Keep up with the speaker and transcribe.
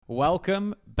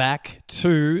Welcome back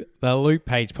to the Luke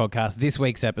Page podcast. This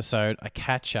week's episode, I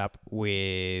catch up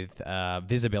with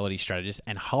visibility strategist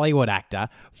and Hollywood actor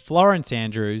Florence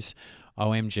Andrews.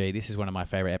 OMG, this is one of my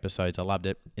favorite episodes. I loved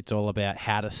it. It's all about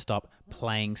how to stop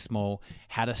playing small,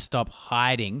 how to stop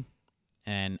hiding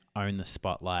and own the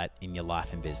spotlight in your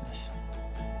life and business.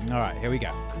 All right, here we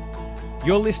go.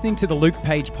 You're listening to the Luke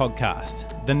Page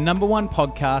podcast, the #1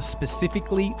 podcast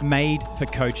specifically made for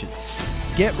coaches.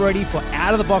 Get ready for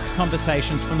out-of-the-box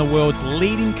conversations from the world's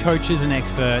leading coaches and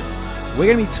experts. We're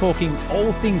going to be talking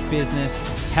all things business,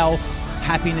 health,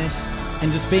 happiness,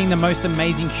 and just being the most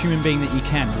amazing human being that you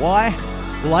can. Why?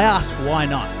 Well, I asked, why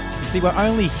not? You see, we're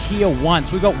only here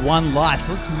once. We've got one life,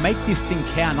 so let's make this thing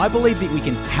count. And I believe that we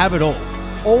can have it all.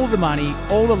 All the money,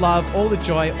 all the love, all the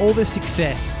joy, all the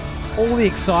success, all the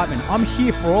excitement. I'm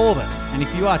here for all of it. And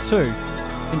if you are too,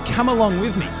 then come along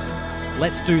with me.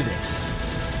 Let's do this.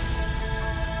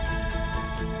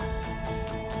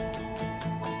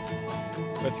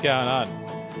 What's going on?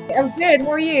 I'm good.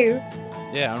 How are you?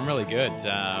 Yeah, I'm really good.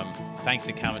 Thanks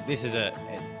for coming. Do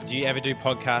you ever do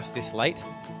podcasts this late?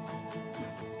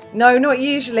 No, not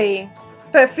usually.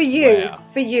 But for you,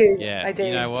 yeah. I do.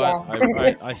 You know what?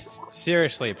 Yeah. I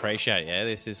seriously appreciate it. Yeah,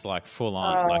 this is like full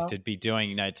on. Like to be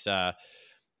doing, it's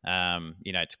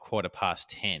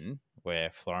 10:15 where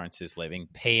Florence is leaving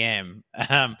PM.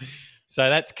 So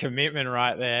that's commitment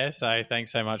right there. So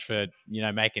thanks so much for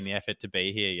making the effort to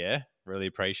be here. Yeah, really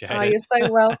appreciate it. Oh, you're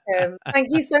so welcome. Thank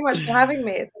you so much for having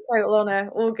me. It's a total honor.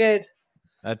 All good.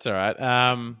 That's all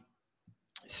right.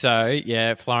 So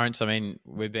yeah, Florence. I mean,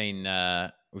 we've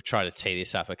tried to tee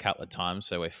this up a couple of times,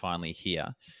 so we're finally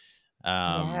here.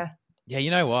 Yeah, you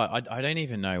know what? I don't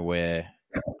even know where.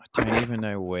 I don't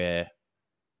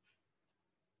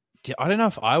know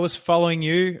if I was following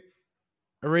you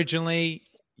originally.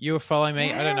 You were following me.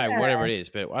 Yeah. I don't know, whatever it is,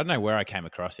 but I don't know where I came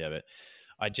across you. But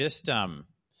I just,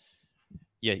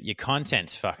 your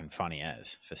content's fucking funny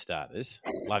as, for starters.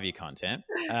 Love your content.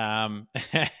 And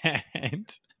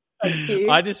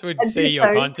you. I just would see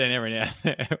your content every now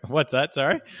and then. What's that?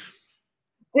 Sorry?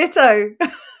 Ditto.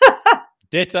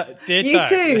 Ditto. You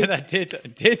too.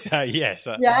 Ditto, yes.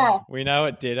 Yeah. We know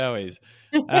what ditto is.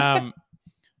 And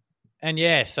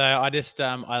yeah, so I just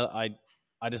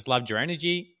loved your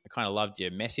energy. I kind of loved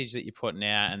your message that you're putting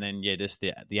out, and then just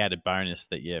the added bonus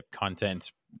that your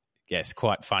content's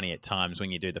quite funny at times when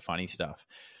you do the funny stuff.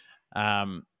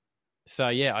 So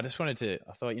yeah, I thought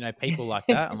people like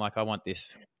that. I'm like, I want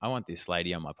this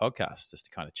lady on my podcast just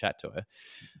to kind of chat to her.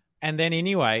 And then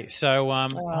anyway, so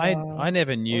I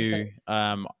never knew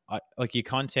like your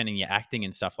content and your acting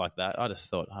and stuff like that. I just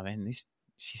thought, oh man,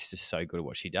 she's just so good at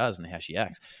what she does and how she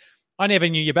acts. I never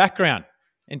knew your background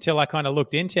until I kind of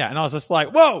looked into it, and I was just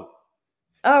like, whoa.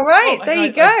 Oh, right. There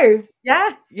you go. Yeah.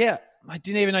 I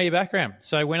didn't even know your background.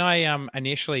 So when I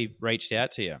initially reached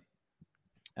out to you,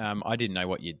 I didn't know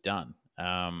what you'd done.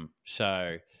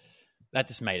 So that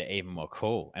just made it even more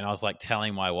cool. And I was like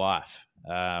telling my wife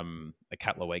a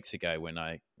couple of weeks ago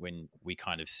when we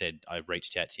kind of said, I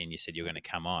reached out to you and you said you're going to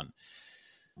come on.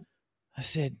 I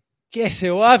said, guess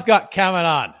who I've got coming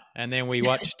on? And then we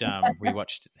watched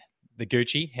the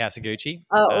Gucci, House of Gucci.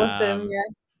 Oh, awesome. Yeah.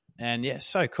 And yeah,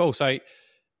 so cool. So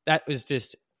that was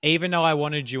just, even though I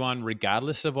wanted you on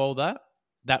regardless of all that,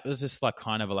 that was just like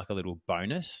kind of like a little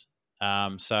bonus.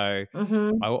 So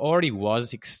I already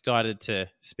was excited to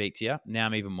speak to you. Now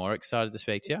I'm even more excited to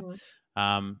speak to you.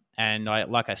 And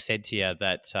like I said to you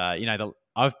that,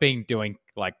 I've been doing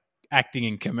like acting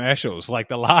in commercials like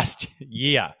the last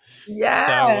year. Yeah.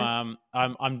 So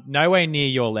I'm nowhere near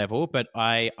your level, but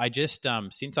I just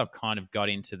since I've kind of got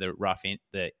into the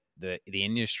the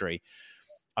industry,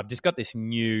 I've just got this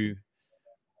new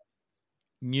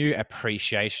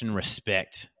appreciation,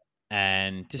 respect,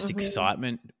 and just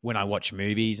excitement when I watch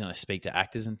movies and I speak to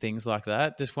actors and things like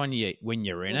that. Just when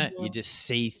you're in it, you just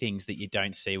see things that you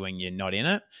don't see when you're not in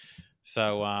it.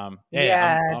 So I'm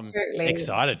totally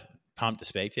excited, pumped to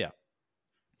speak to you.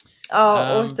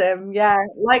 Oh, awesome. Yeah,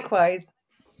 likewise.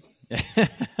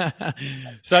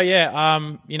 So yeah,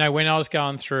 when I was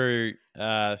going through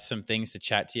some things to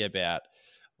chat to you about,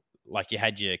 like you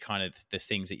had your kind of the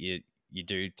things that you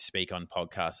do speak on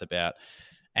podcasts about,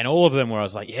 and all of them where I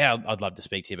was like, yeah, I'd love to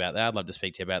speak to you about that. I'd love to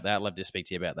speak to you about that. I'd love to speak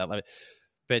to you about that.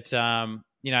 But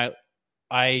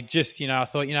I just, I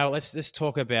thought, let's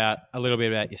talk about a little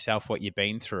bit about yourself, what you've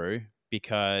been through,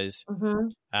 because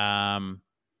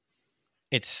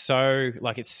it's so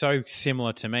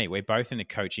similar to me. We're both in the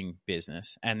coaching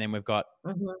business, and then we've got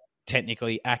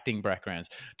technically acting backgrounds.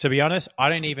 To be honest, I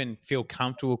don't even feel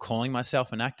comfortable calling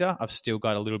myself an actor. I've still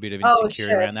got a little bit of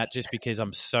insecurity around that just because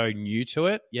I'm so new to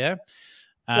it. Yeah.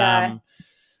 Yeah.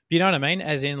 You know what I mean?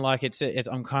 As in, like, it's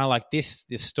I'm kind of like this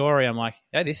story. I'm like,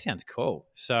 yeah, this sounds cool.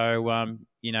 So,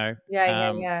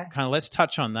 Yeah. kind of let's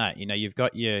touch on that. You've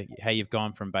got how you've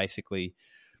gone from basically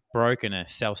broken a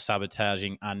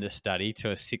self-sabotaging understudy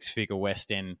to a six-figure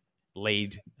West End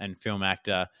lead and film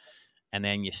actor, and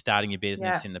then you're starting your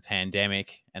business in the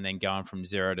pandemic, and then going from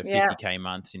 0 to 50K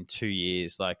months in 2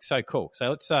 years. Like, so cool. So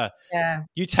let's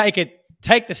you take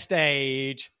the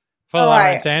stage.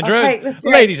 Florence Andrews,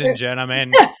 ladies and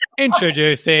gentlemen,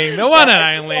 introducing the one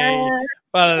and only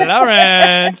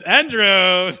Florence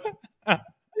Andrews. Well,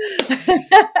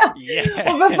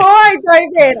 before I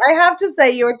dive in, I have to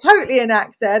say you're totally an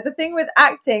actor. The thing with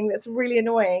acting that's really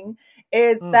annoying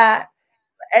is that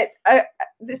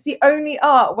it's the only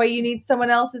art where you need someone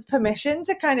else's permission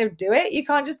to kind of do it. You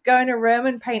can't just go in a room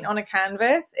and paint on a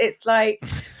canvas. It's like,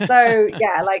 so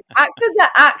yeah, like actors are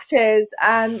actors,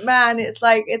 and man, it's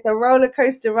like, it's a roller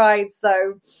coaster ride.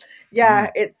 So yeah,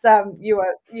 it's you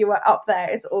were up there.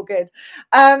 It's all good.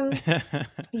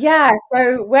 Yeah.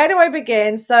 So where do I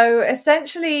begin? So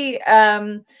essentially,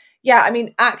 I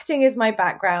mean, acting is my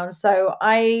background. So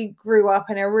I grew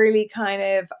up in a really kind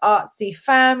of artsy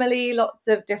family, lots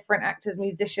of different actors,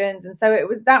 musicians. And so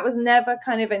that was never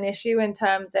kind of an issue in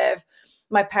terms of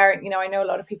my parent. I know a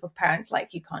lot of people's parents,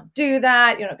 like, you can't do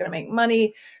that, you're not going to make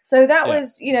money. So that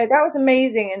was, that was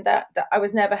amazing. And that I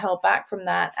was never held back from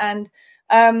that. And,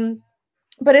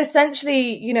 but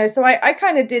essentially, so I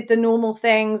kind of did the normal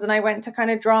things, and I went to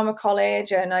kind of drama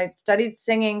college, and I studied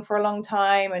singing for a long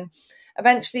time, and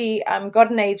eventually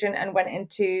got an agent and went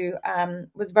into,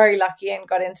 was very lucky and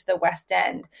got into the West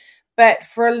End. But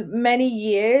for many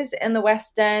years in the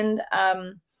West End,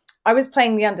 I was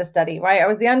playing the understudy, right? I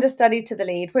was the understudy to the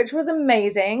lead, which was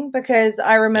amazing, because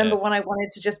I remember when I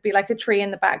wanted to just be like a tree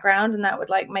in the background, and that would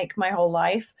like make my whole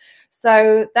life.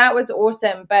 So that was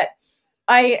awesome. But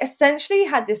I essentially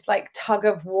had this like tug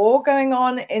of war going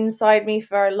on inside me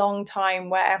for a long time,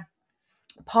 where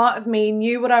part of me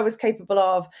knew what I was capable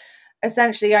of.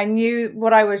 Essentially, I knew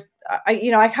what I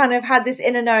kind of had this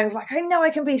inner knowing of like, I know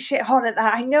I can be shit hot at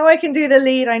that. I know I can do the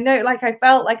lead. I know, like, I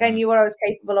felt like I knew what I was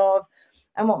capable of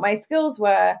and what my skills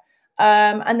were.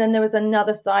 And then there was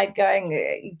another side going,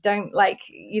 you don't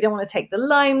want to take the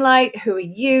limelight. Who are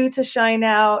you to shine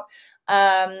out?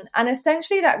 And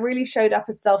essentially that really showed up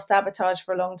as self-sabotage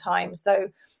for a long time. So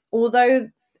although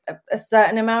a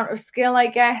certain amount of skill, I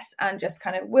guess, and just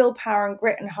kind of willpower and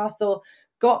grit and hustle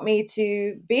got me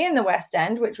to be in the West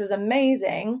End, which was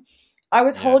amazing, I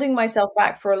was holding myself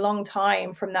back for a long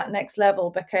time from that next level,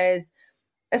 because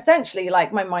essentially,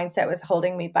 like, my mindset was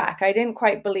holding me back. I didn't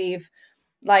quite believe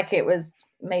like it was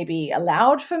maybe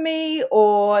allowed for me,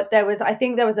 or I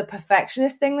think there was a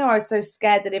perfectionist thing though. I was so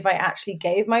scared that if I actually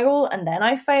gave my all and then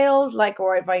I failed, like,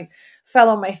 or if I fell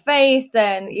on my face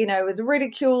and, was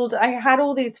ridiculed, I had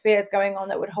all these fears going on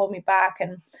that would hold me back.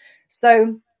 And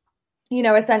so,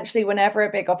 essentially whenever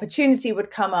a big opportunity would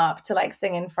come up to like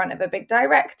sing in front of a big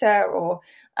director or,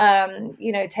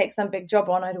 take some big job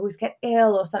on, I'd always get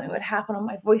ill, or something would happen, or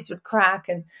my voice would crack.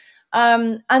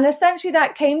 And essentially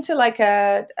that came to like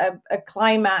a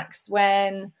climax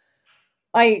when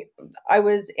I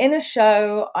was in a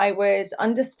show, I was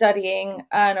understudying,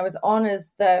 and I was on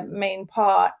as the main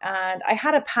part, and I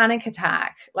had a panic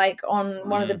attack, like on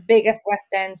one of the biggest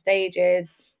West End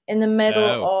stages in the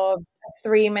middle of a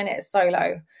 3-minute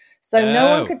solo. So no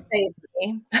one could save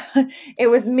me. It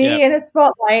was me in a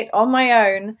spotlight on my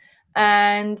own.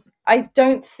 And I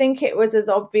don't think it was as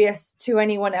obvious to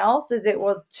anyone else as it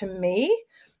was to me,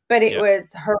 but it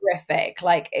was horrific.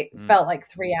 Like, it felt like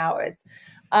 3 hours.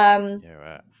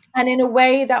 And in a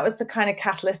way that was the kind of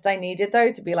catalyst I needed,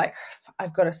 though, to be like,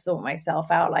 I've got to sort myself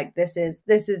out. Like, this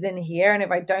is in here. And if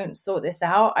I don't sort this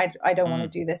out, I don't want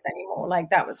to do this anymore.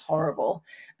 Like, that was horrible.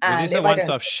 Was this a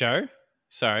once-off show?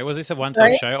 Sorry, was this a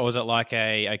once-off show, or was it like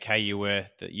you were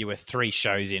 3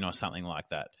 shows in or something like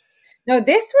that? No,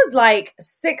 this was like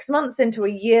 6 months into a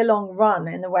year-long run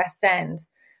in the West End.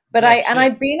 But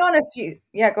I'd been on a few.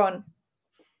 Yeah, go on.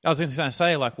 I was going to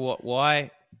say, like, why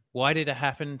did it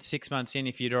happen 6 months in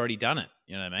if you'd already done it?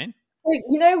 You know what I mean?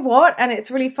 You know what? And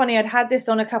it's really funny. I'd had this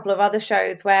on a couple of other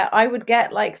shows where I would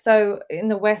get like, so in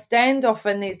the West End,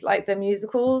 often these like the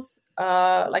musicals,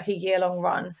 like a year-long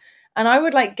run. And I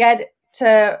would like get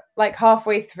to like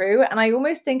halfway through, and I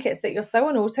almost think it's that you're so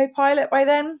on autopilot by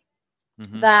then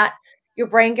that your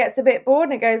brain gets a bit bored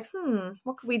and it goes,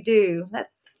 what can we do?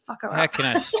 Let's fuck around. How can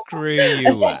I screw you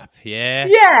up? Yeah.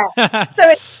 Yeah. So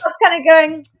it's kind of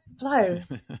going, Flo,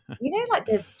 like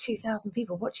there's 2,000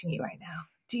 people watching you right now.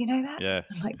 do you know that? Yeah.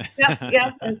 I'm like, yes.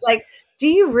 And it's like, do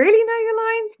you really know your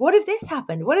lines? What if this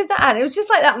happened? What if that? And it was just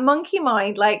like that monkey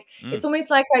mind. Like, it's almost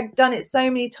like I'd done it so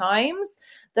many times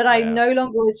that I no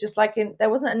longer was just like there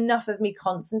wasn't enough of me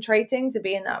concentrating to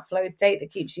be in that flow state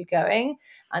that keeps you going.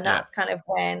 And that's kind of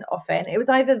when often it was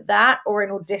either that or in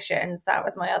auditions. That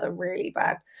was my other really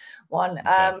bad one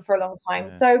for a long time.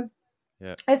 So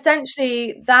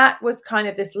essentially that was kind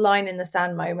of this line in the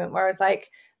sand moment where I was like,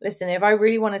 listen, if I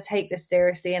really want to take this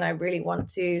seriously and I really want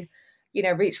to, you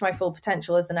know, reach my full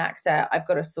potential as an actor, I've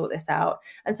got to sort this out.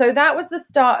 And so that was the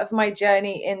start of my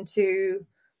journey into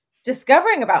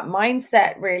discovering about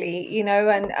mindset, really, you know,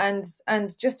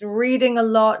 and just reading a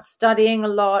lot, studying a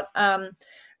lot,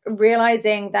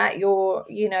 realizing that your,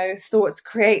 you know, thoughts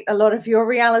create a lot of your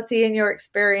reality and your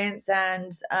experience,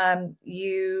 and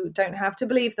you don't have to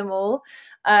believe them all.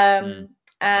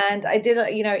 And I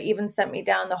did, you know, even sent me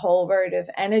down the whole road of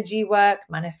energy work,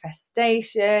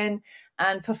 manifestation,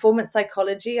 and performance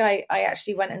psychology. I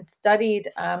actually went and studied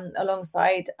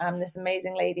alongside this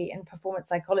amazing lady in performance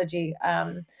psychology,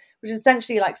 which is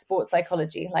essentially like sports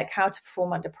psychology, like how to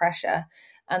perform under pressure.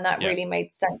 And that really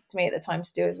made sense to me at the time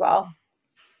to do as well.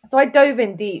 So I dove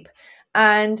in deep,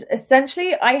 and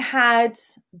essentially I had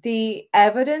the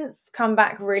evidence come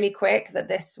back really quick that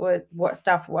this was what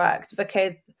stuff worked,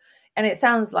 because, and it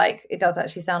sounds like, it does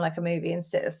actually sound like a movie and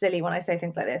silly when I say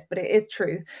things like this, but it is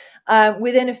true.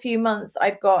 Within a few months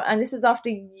I'd got, and this is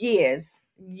after years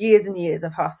and years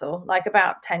of hustle, like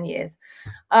about 10 years.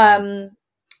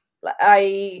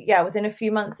 Within a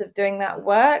few months of doing that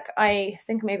work, I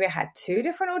think maybe I had 2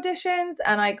 different auditions,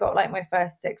 and I got like my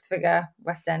first 6-figure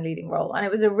West End leading role. And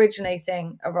it was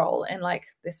originating a role in like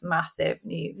this massive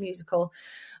new musical.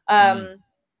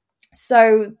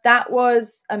 So that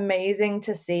was amazing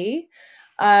to see.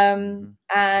 And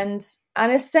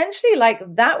essentially like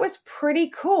that was pretty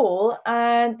cool.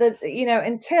 And that, you know,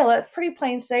 until it's pretty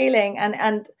plain sailing,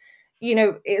 and you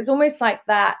know, it's almost like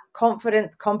that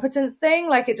confidence competence thing.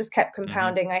 Like it just kept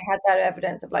compounding. I had that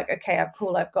evidence of like, okay, I'm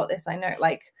cool, I've got this. I know,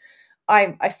 like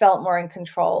I felt more in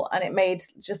control, and it made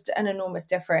just an enormous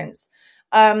difference.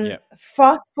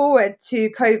 Fast forward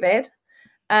to COVID,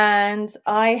 and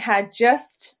I had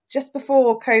just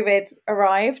before COVID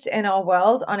arrived in our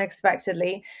world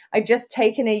unexpectedly, I'd just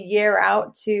taken a year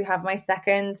out to have my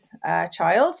second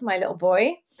child, my little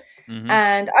boy.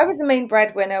 And I was the main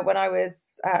breadwinner when I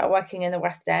was working in the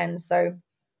West End. So,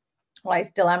 well, I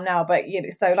still am now, but you know,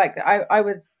 so like I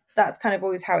was, that's kind of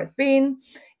always how it's been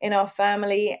in our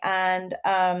family. And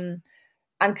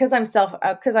because I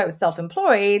was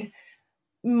self-employed,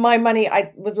 my money,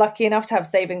 I was lucky enough to have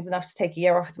savings enough to take a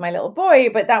year off with my little boy,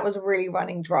 but that was really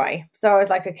running dry. So I was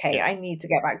like, okay, I need to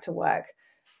get back to work.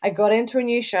 I got into a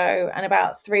new show, and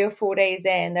about 3 or 4 days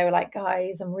in, they were like,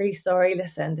 guys, I'm really sorry.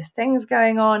 Listen, this thing's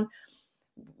going on.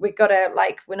 We're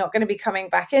not going to be coming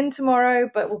back in tomorrow,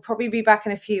 but we'll probably be back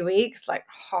in a few weeks. Like,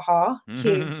 haha,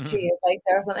 cute, 2 years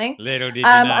later or something. Little did you know.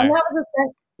 And that was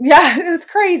it was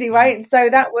crazy, right? So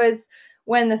that was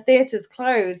when the theaters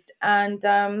closed, and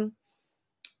I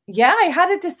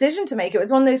had a decision to make. It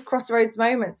was one of those crossroads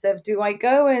moments of, do I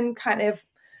go and kind of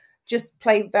just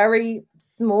play very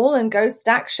small and go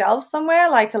stack shelves somewhere,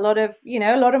 like a lot of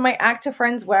my actor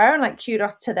friends were, and like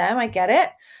kudos to them, I get it.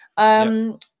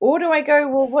 Or do I go,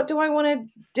 well, what do I want to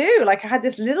do? Like I had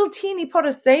this little teeny pot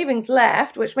of savings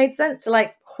left, which made sense to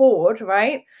like hoard,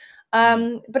 right?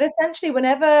 But essentially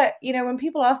whenever, you know, when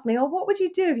people ask me, oh, what would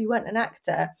you do if you weren't an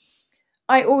actor?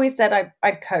 I always said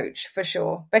I'd coach for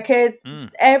sure, because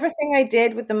everything I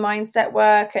did with the mindset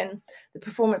work and the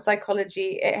performance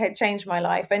psychology, it had changed my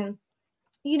life. And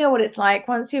you know what it's like,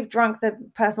 once you've drunk the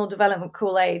personal development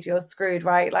Kool-Aid, you're screwed,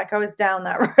 right? Like I was down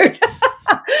that road.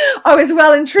 I was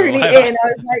well and truly in. I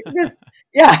was like, this,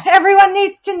 everyone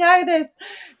needs to know this.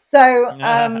 So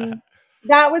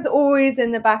that was always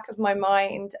in the back of my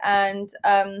mind. And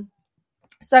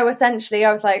so essentially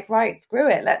I was like, right, screw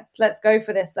it. Let's go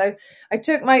for this. So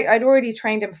I'd already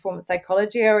trained in performance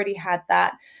psychology. I already had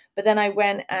that. But then I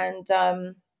went and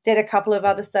did a couple of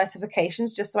other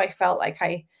certifications just so I felt like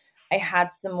I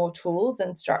had some more tools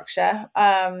and structure.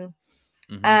 And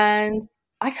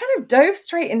I kind of dove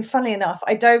straight in, funnily enough,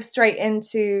 I dove straight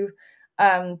into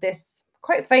this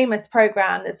quite famous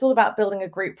program that's all about building a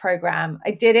group program.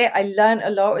 I did it. I learned a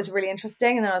lot. It was really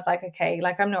interesting. And then I was like, okay,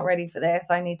 like I'm not ready for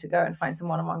this. I need to go and find some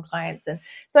one-on-one clients. And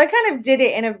so I kind of did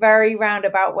it in a very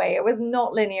roundabout way. It was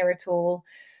not linear at all.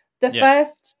 The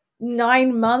first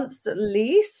 9 months at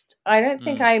least, I don't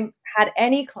think I had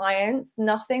any clients.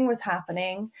 Nothing was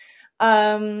happening.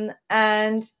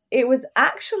 And it was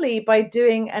actually by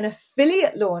doing an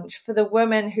affiliate launch for the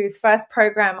woman whose first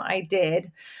program I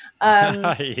did,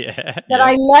 that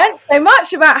I learned so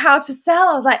much about how to sell.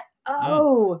 I was like,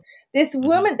 this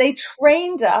woman, they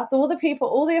trained us, all the people,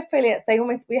 all the affiliates,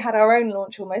 we had our own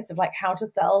launch almost of like how to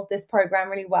sell this program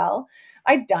really well.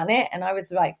 I'd done it and I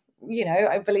was like,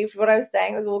 I believed what I was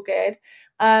saying. It was all good.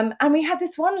 And we had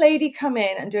this one lady come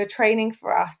in and do a training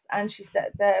for us. And she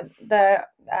said, the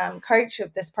coach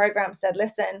of this program said,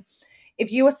 listen,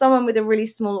 if you are someone with a really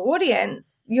small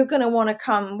audience, you're going to want to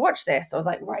come watch this. I was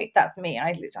like, right, that's me.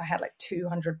 I had like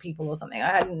 200 people or something.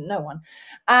 I had no one.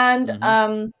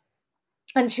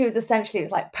 And she was essentially, it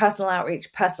was like personal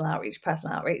outreach.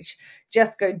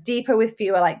 Just go deeper with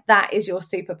fewer. Like that is your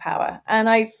superpower. And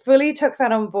I fully took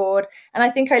that on board. And I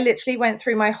think I literally went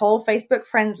through my whole Facebook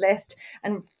friends list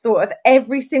and thought of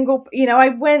every single,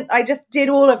 I just did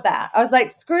all of that. I was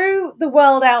like, screw the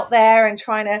world out there and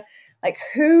trying to like,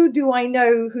 who do I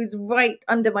know who's right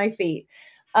under my feet?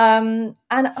 And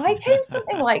I came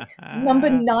something like number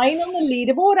 9 on the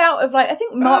leaderboard out of like, I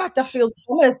think Mark Duffield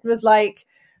Thomas was like,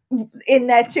 in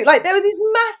there too. Like there were these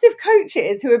massive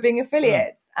coaches who were being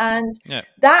affiliates, and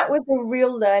that was a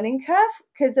real learning curve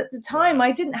because at the time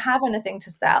I didn't have anything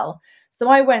to sell, so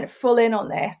I went full in on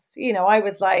this. I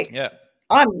was like,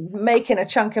 I'm making a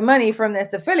chunk of money from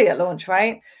this affiliate launch,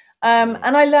 right? And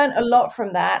I learned a lot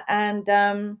from that,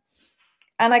 and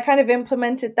I kind of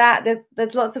implemented that.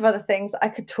 There's lots of other things I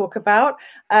could talk about.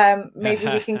 Maybe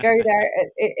we can go there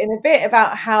in a bit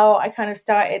about how I kind of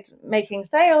started making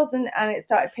sales and it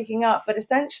started picking up. But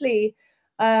essentially,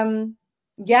 what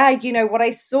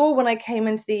I saw when I came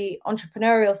into the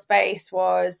entrepreneurial space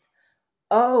was,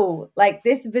 like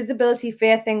this visibility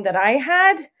fear thing that I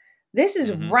had, this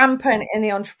is rampant in the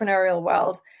entrepreneurial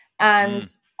world. And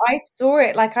I saw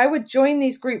it, like I would join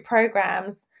these group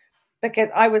programs because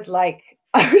I was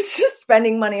just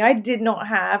spending money I did not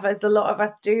have, as a lot of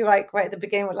us do, like right at the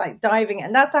beginning with like diving.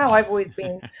 And that's how I've always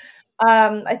been.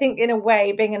 I think in a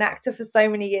way, being an actor for so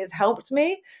many years helped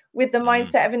me with the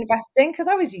mindset of investing because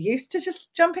I was used to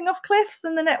just jumping off cliffs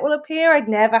and the net will appear. I'd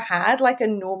never had like a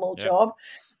normal job.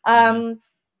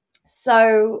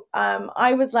 So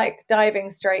I was like diving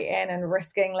straight in and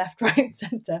risking left, right,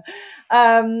 center.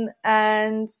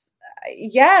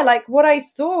 Like what I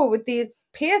saw with these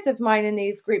peers of mine in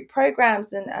these group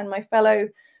programs and my fellow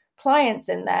clients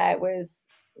in there was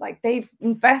like they've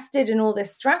invested in all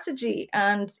this strategy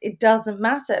and it doesn't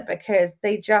matter because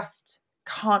they just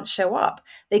can't show up.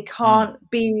 They can't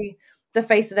be the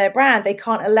face of their brand. They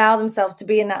can't allow themselves to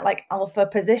be in that like alpha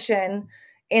position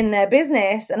in their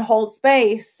business and hold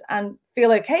space and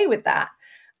feel okay with that.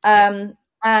 And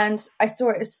I saw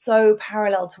it as so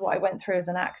parallel to what I went through as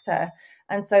an actor.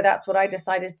 And so that's what I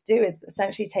decided to do, is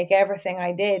essentially take everything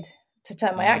I did to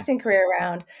turn my acting career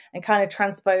around and kind of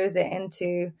transpose it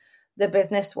into the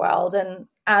business world. And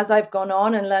as I've gone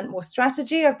on and learned more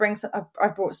strategy, I've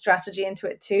brought strategy into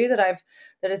it too that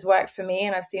has worked for me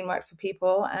and I've seen work for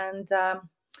people. And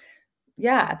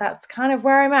that's kind of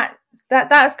where I'm at.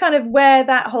 That's kind of where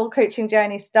that whole coaching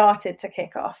journey started to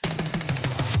kick off.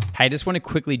 Hey, I just want to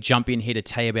quickly jump in here to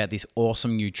tell you about this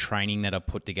awesome new training that I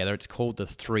put together. It's called the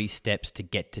 3 Steps to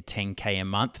Get to 10K a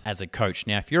Month as a coach.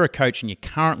 Now, if you're a coach and you're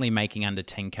currently making under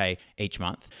 10K each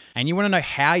month, and you want to know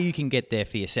how you can get there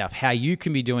for yourself, how you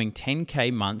can be doing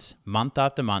 10K months, month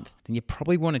after month, then you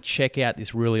probably want to check out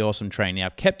this really awesome training.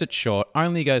 I've kept it short,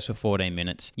 only goes for 14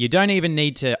 minutes. You don't even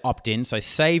need to opt in, so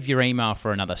save your email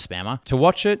for another spammer. To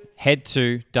watch it, head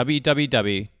to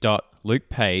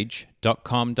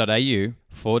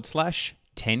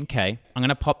www.lukepage.com.au/10K. I'm going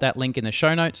to pop that link in the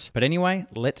show notes. But anyway,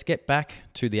 let's get back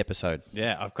to the episode.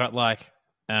 Yeah, I've got like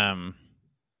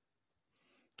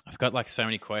so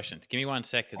many questions. Give me one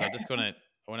sec because I don't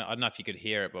know if you could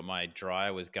hear it, but my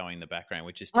dryer was going in the background,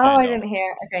 which is turned off. I didn't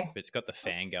hear. Okay. But it's got the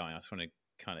fan going. I just want to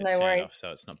kind of turn it off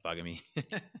so it's not bugging me.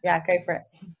 Yeah, go for it.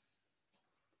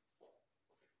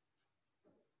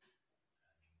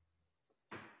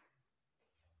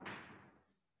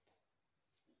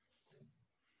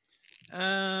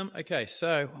 Okay,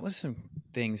 so what was some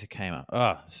things that came up?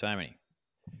 Oh, so many.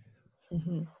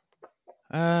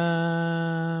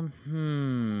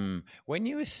 When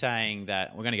you were saying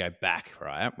that, we're going to go back,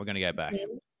 right? We're going to go back.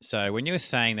 Mm-hmm. So when you were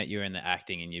saying that you were in the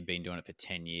acting and you've been doing it for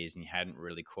 10 years and you hadn't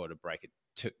really caught a break, it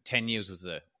took 10 years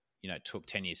took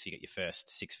 10 years to get your first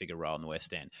 6-figure role in the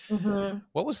West End. Mm-hmm.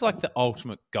 What was like the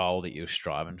ultimate goal that you were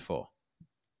striving for?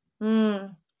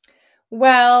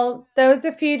 Well, there was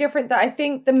a few different. I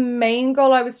think the main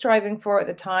goal I was striving for at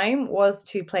the time was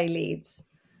to play leads.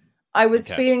 I was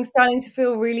starting to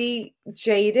feel really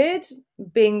jaded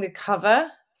being the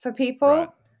cover for people. Right.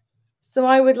 So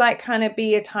I would like kind of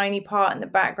be a tiny part in the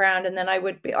background, and then I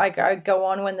would be like, I'd go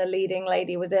on when the leading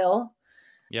lady was ill.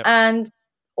 Yep. And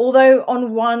although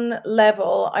on one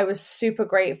level I was super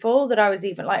grateful that I was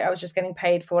even like, I was just getting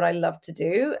paid for what I love to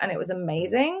do, and it was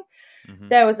amazing. Mm-hmm.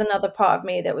 There was another part of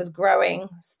me that was growing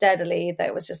steadily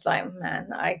that was just like, man,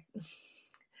 I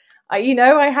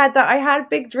had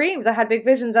big dreams, I had big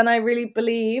visions, and I really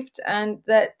believed and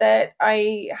that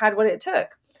I had what it took.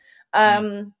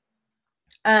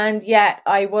 And yet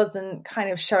I wasn't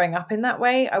kind of showing up in that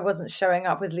way. I wasn't showing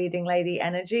up with leading lady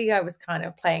energy. I was kind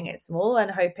of playing it small and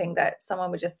hoping that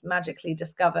someone would just magically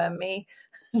discover me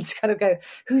and just kind of go,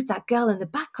 who's that girl in the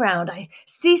background? I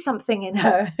see something in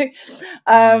her.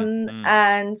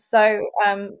 And so,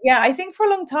 I think for a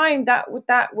long time that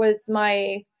was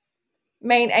my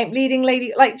main aim, leading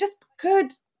lady, like just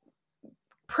good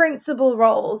principal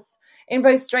roles in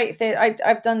both straight theatre.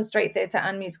 I've done straight theatre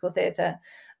and musical theatre.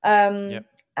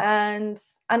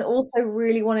 And also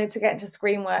really wanted to get into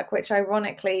screen work, which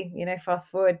ironically,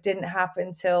 fast forward, didn't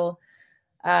happen till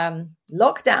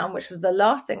lockdown, which was the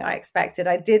last thing I expected.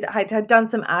 I had done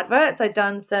some adverts. I'd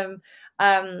done some,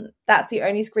 that's the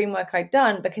only screen work I'd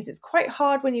done, because it's quite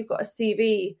hard when you've got a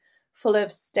CV full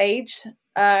of stage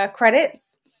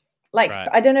credits. Like, right.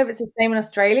 I don't know if it's the same in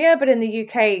Australia, but in the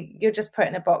UK, you're just put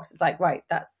in a box. It's like, right,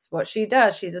 that's what she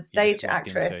does. She's a stage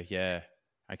actress. Yeah.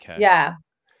 Okay. Yeah.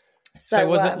 So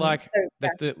was it like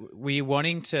were you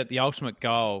wanting to, the ultimate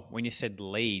goal when you said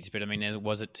leads, but I mean,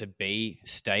 was it to be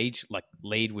stage, like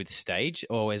lead with stage,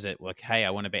 or is it like, hey,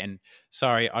 I want to be, and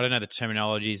sorry, I don't know the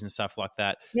terminologies and stuff like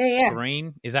that. Yeah.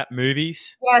 Screen, is that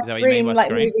movies? Yeah, is that screen, like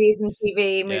screen? movies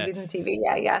and TV.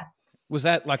 Yeah. Was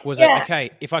that like, it,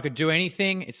 okay, if I could do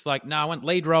anything, it's like, no, I want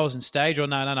lead roles in stage, or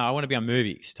no, I want to be on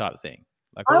movies type thing.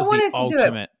 Like, what was the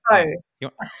ultimate? You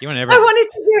want everything. I wanted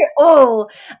to do it all.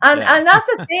 And that's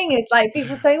the thing, is like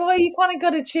people say, well, you kind of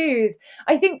got to choose.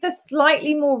 I think the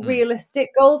slightly more realistic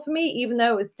goal for me, even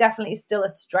though it was definitely still a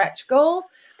stretch goal,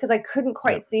 because I couldn't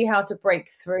quite see how to break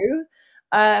through,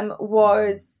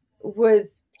 was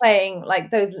playing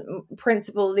like those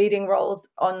principal leading roles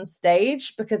on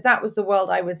stage, because that was the world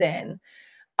I was in.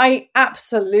 I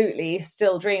absolutely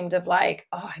still dreamed of like,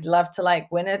 I'd love to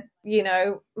like win an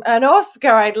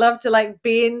Oscar. I'd love to like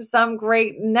be in some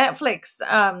great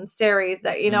Netflix series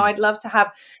that, I'd love to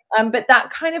have. But that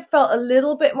kind of felt a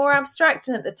little bit more abstract.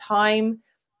 And at the time,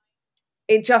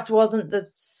 it just wasn't the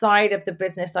side of the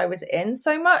business I was in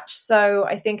so much. So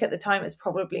I think at the time it's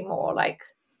probably more like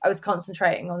I was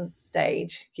concentrating on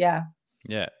stage. Yeah.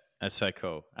 Yeah. That's so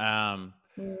cool.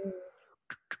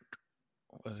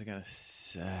 What was I going to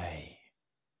say?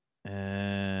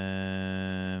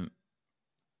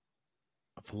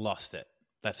 I've lost it.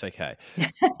 That's okay.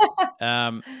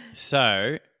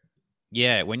 So,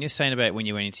 yeah, when you're saying about when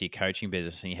you went into your coaching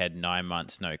business and you had 9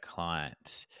 months, no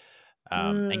clients,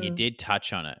 and you did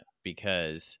touch on it,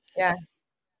 because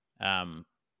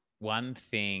one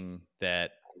thing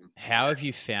that, how have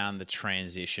you found the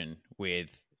transition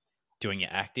with doing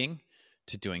your acting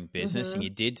to doing business? And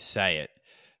you did say it.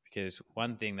 Because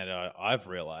one thing that I've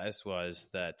realized was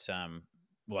that,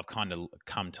 I've kind of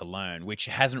come to learn, which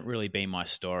hasn't really been my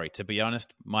story. To be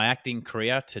honest, my acting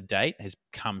career to date has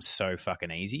come so fucking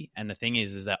easy. And the thing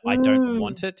is that I don't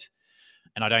want it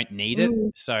and I don't need it.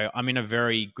 So I'm in a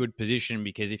very good position,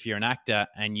 because if you're an actor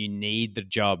and you need the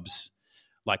jobs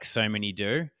like so many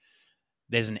do,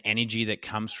 there's an energy that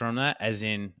comes from that, as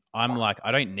in I'm like,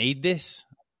 I don't need this.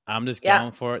 I'm just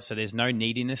going for it. So there's no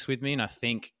neediness with me. And I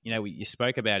think, you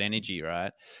spoke about energy,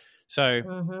 right? So,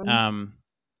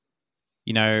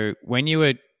 when you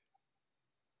were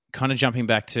kind of jumping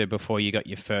back to before you got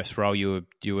your first role, you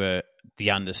were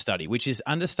the understudy, which is,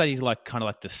 understudy is like kind of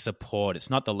like the support. It's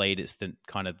not the lead. It's the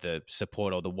kind of the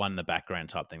support, or the one in the background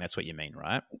type thing. That's what you mean,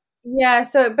 right? Yeah.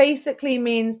 So it basically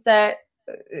means that,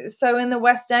 so in the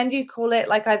West End, you call it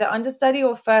like either understudy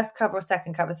or first cover or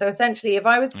second cover. So essentially, if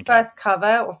I was first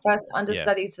cover or first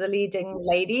understudy to the leading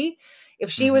lady, if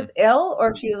she was ill or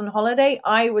if she was on holiday,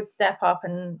 I would step up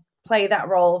and play that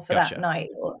role for that night.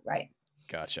 Right.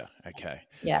 Gotcha. Okay.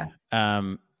 Yeah.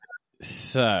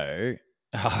 So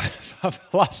I've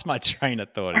lost my train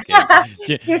of thought again.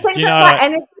 You're saying something about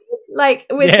energy? Like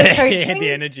with the coaching? Yeah,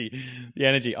 the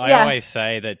energy. I always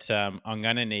say that I'm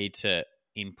going to need to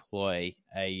employ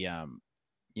I'm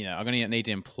going to need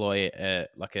to employ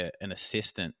an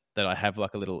assistant that I have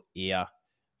like a little ear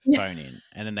phone in,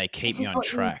 and then they keep me on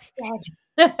track.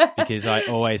 Because I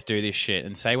always do this shit,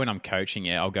 and say when I'm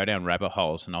coaching, I'll go down rabbit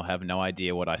holes and I'll have no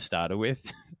idea what I started with.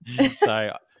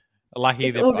 So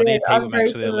lucky that I need people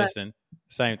actually to listen.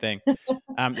 Same thing.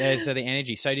 So the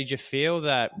energy. So did you feel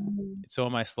that it's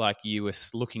almost like you were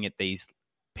looking at these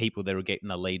people that were getting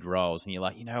the lead roles and you're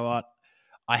like, you know what?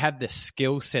 I have the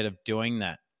skill set of doing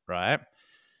that, right?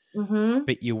 Mm-hmm.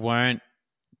 But you weren't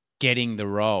getting the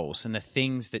roles, and the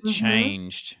things that Mm-hmm.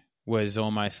 changed was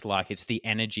almost like it's the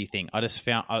energy thing. I just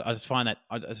find that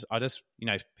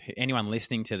anyone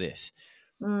listening to this,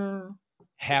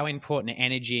 how important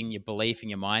energy and your belief and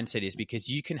your mindset is, because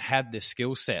you can have the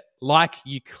skill set like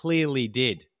you clearly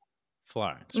did,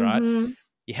 Florence, right? Mm-hmm.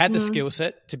 You had the Mm-hmm. skill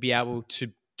set to be able to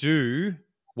do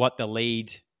what the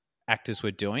lead actors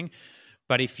were doing.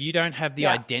 But if you don't have the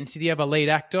identity of a lead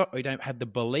actor, or you don't have the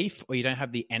belief, or you don't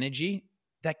have the energy,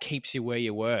 that keeps you where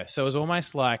you were. So it was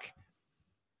almost like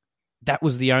that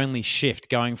was the only shift,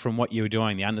 going from what you were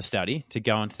doing, the understudy, to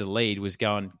going to the lead, was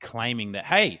going claiming that,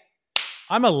 hey,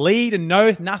 I'm a lead and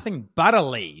know nothing but a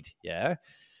lead. Yeah.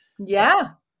 Yeah.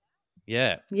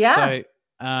 Yeah. Yeah. So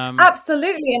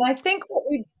absolutely. And I think what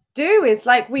we do is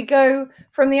like we go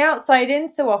from the outside in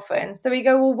so often. So we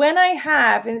go, well, when I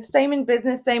have, and same in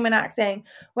business, same in acting,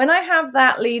 when I have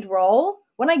that lead role,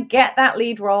 when I get that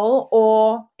lead role,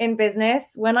 or in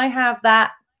business, when I have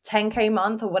that 10K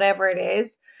month or whatever it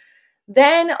is,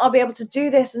 then I'll be able to do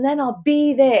this, and then I'll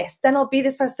be this, then I'll be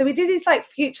this person. So we do these like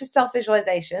future self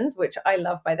visualizations, which I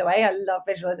love, by the way. I love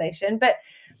visualization. But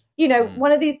you know,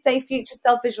 one of these, say, future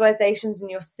self visualizations, and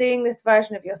you're seeing this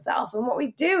version of yourself. And what we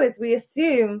do is we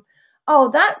assume, oh,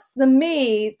 that's the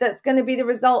me that's going to be the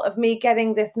result of me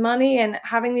getting this money and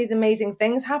having these amazing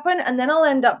things happen. And then I'll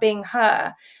end up being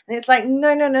her. And it's like,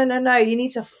 no, no, no, no, no. You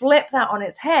need to flip that on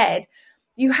its head.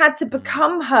 You had to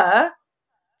become her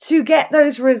to get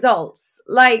those results.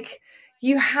 Like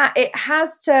it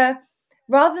has to,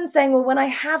 rather than saying, well, when I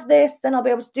have this, then I'll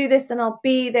be able to do this, then I'll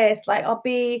be this, like I'll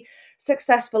be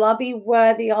successful, I'll be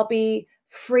worthy, I'll be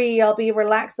free, I'll be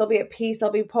relaxed, I'll be at peace,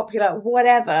 I'll be popular,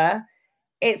 whatever.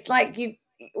 It's like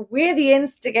we're the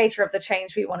instigator of the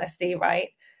change we want to see, right?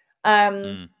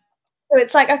 So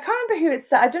it's like, I can't remember who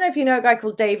it's, I don't know if you know a guy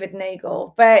called David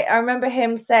Nagel, but I remember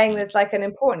him saying there's like an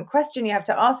important question you have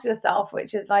to ask yourself,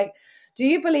 which is like, do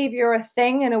you believe you're a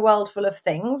thing in a world full of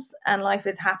things and life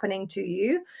is happening to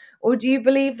you? Or do you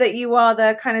believe that you are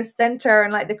the kind of center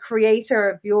and like the creator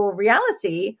of your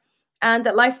reality and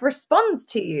that life responds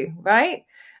to you, right?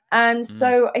 And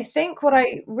so I think what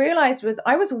I realized was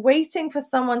I was waiting for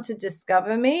someone to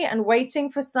discover me and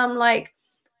waiting for some like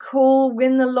cool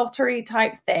win the lottery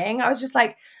type thing. I was just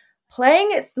like, playing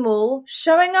it small,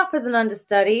 showing up as an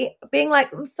understudy, being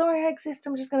like, I'm sorry I exist,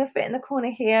 I'm just going to fit in the corner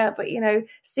here. But, you know,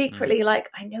 secretly, like,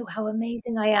 I know how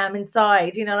amazing I am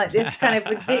inside, you know, like this kind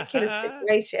of ridiculous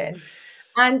situation.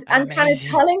 And kind of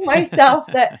telling myself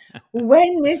that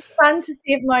when this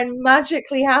fantasy of mine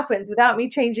magically happens without me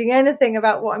changing anything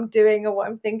about what I'm doing or what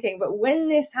I'm thinking, but when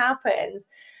this happens,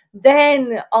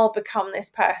 then I'll become this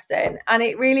person. And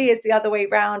it really is the other way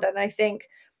around. And I think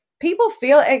people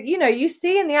feel, you know, you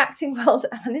see in the acting world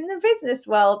and in the business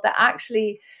world that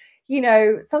actually, you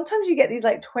know, sometimes you get these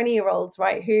like 20-year-olds,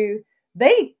 right, who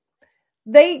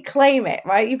they claim it,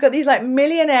 right? You've got these like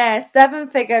millionaire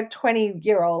 7-figure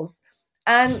 20-year-olds,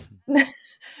 and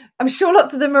I'm sure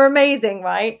lots of them are amazing,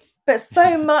 right? But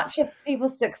so much of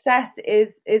people's success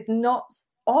is not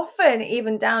often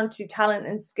even down to talent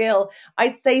and skill.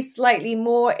 I'd say slightly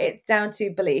more it's down to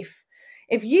belief.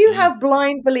 If you have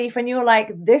blind belief and you're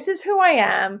like, this is who I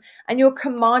am, and you're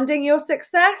commanding your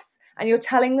success and you're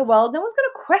telling the world, no one's going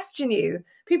to question you.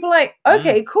 People are like,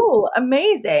 okay, cool,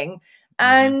 amazing.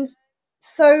 And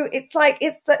so it's like,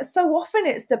 it's so often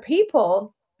it's the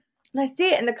people, and I see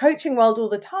it in the coaching world all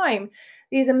the time,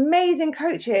 these amazing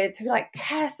coaches who like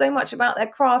care so much about their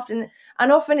craft. And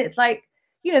often it's like,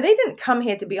 you know, they didn't come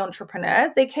here to be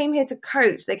entrepreneurs. They came here to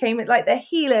coach. They came like they're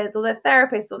healers or they're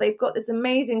therapists, or they've got this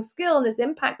amazing skill and this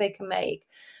impact they can make.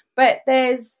 But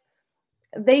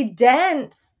they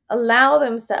daren't allow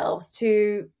themselves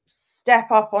to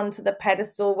step up onto the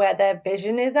pedestal where their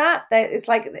vision is at. It's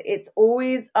like, it's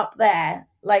always up there,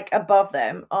 like above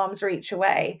them, arm's reach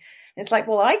away. And it's like,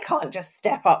 well, I can't just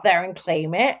step up there and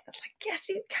claim it. It's like, yes,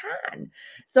 you can.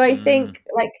 So I think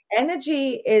like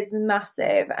energy is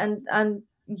massive. And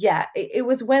yeah, it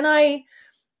was when I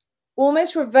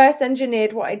almost reverse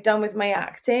engineered what I'd done with my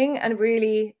acting, and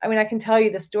really, I mean, I can tell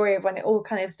you the story of when it all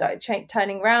kind of started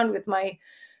turning around with my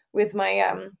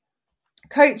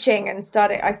coaching, and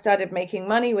I started making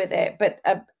money with it. But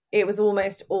it was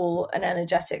almost all an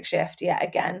energetic shift yet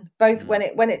again, both when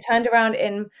it turned around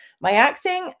in my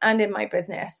acting and in my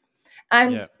business.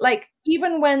 And like,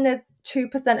 even when there's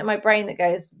 2% of my brain that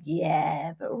goes,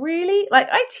 yeah, but really, like,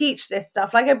 I teach this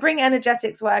stuff. Like, I bring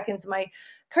energetics work into my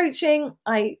coaching.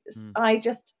 Mm. I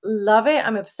just love it.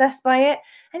 I'm obsessed by it.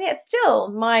 And yet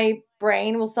still my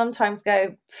brain will sometimes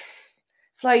go,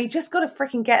 Flo, you just got to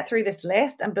freaking get through this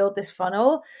list and build this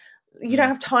funnel. You don't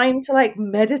have time to like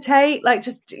meditate, like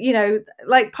just,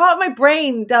 like part of my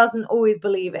brain doesn't always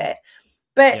believe it.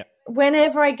 But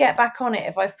whenever I get back on it,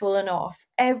 if I've fallen off,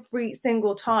 every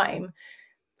single time,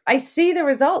 I see the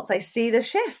results. I see the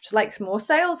shift, like more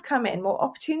sales come in, more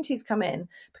opportunities come in,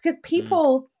 because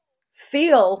people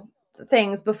feel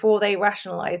things before they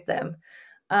rationalize them.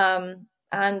 And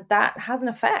that has an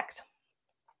effect.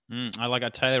 I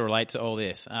totally relate to all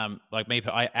this. Like me,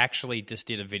 I actually just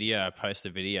did a video. I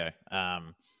posted a video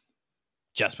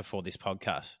just before this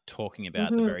podcast talking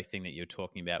about the very thing that you're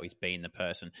talking about, is being the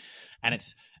person. And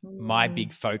it's my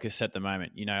big focus at the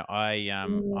moment. You know,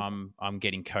 I'm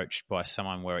getting coached by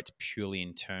someone where it's purely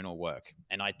internal work,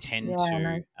 and I tend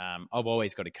to. I've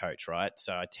always got a coach, right?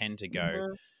 So I tend to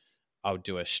go. I'll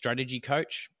do a strategy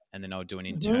coach, and then I'll do an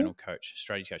internal coach,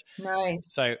 strategy coach.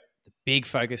 Nice. So the big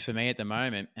focus for me at the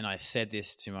moment, and I said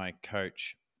this to my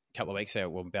coach a couple of weeks ago,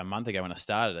 well, about a month ago when I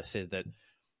started, I said that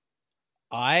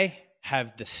I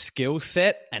have the skill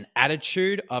set and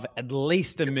attitude of at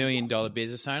least $1 million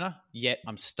business owner, yet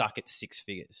I'm stuck at 6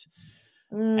 figures.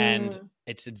 And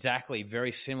it's exactly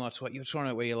very similar to what you're trying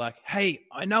to, where you're like, hey,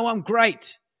 I know I'm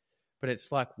great, but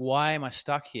it's like, why am I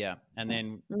stuck here? And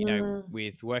then,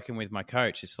 with working with my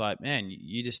coach, it's like, man,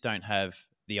 you just don't have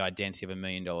the identity of $1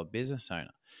 million business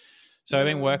owner. So I've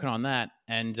been working on that,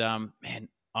 and man,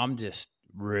 I'm just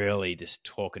really just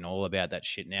talking all about that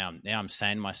shit now. Now I'm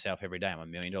saying to myself every day, I'm $1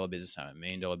 million business owner, $1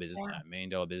 million business owner, $1 million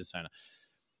business owner.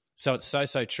 So it's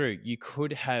so true. You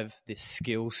could have this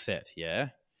skill set,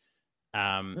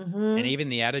 and even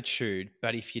the attitude,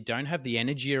 but if you don't have the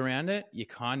energy around it, you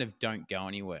kind of don't go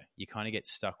anywhere. You kind of get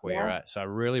stuck where you're at. So I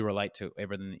really relate to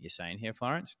everything that you're saying here,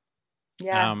 Florence.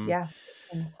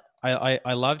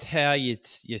 I loved how you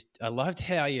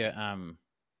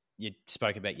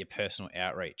spoke about your personal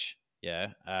outreach.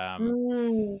 Man,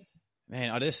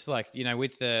 I just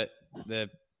with the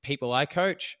people I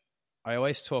coach, I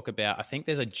always talk about, I think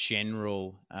there's a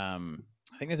general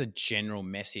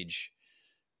message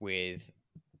with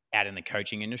out in the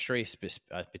coaching industry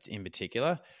in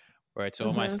particular, where it's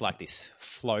almost like this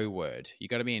flow word. You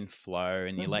got to be in flow,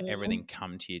 and you let everything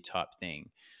come to you type thing.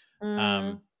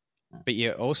 But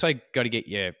you also got to get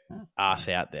your ass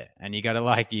out there, and you got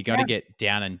to get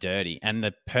down and dirty. And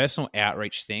the personal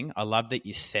outreach thing, I love that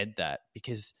you said that,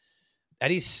 because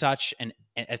that is such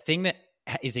a thing that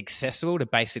is accessible to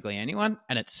basically anyone,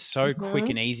 and it's so quick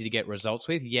and easy to get results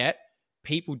with. Yet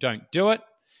people don't do it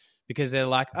because they're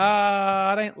like,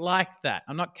 I don't like that.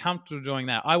 I'm not comfortable doing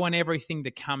that. I want everything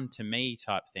to come to me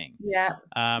type thing.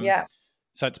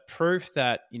 So it's proof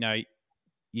that,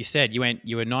 you said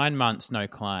you were 9 months, no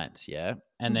clients,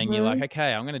 and then you're like,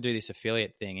 okay, I'm going to do this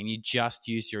affiliate thing, and you just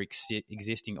used your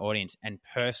existing audience and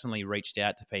personally reached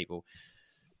out to people.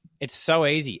 It's so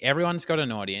easy. Everyone's got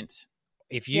an audience.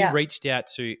 If you reached out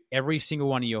to every single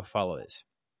one of your followers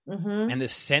and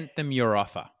just sent them your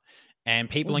offer, and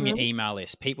people on your email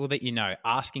list, people that you know,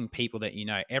 asking people that you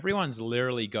know, everyone's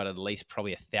literally got at least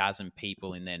probably 1,000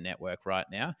 people in their network right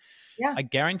now. I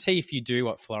guarantee if you do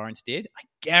what Florence did, I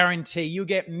guarantee you'll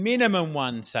get minimum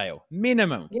one sale,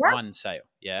 one sale.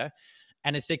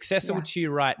 And it's accessible to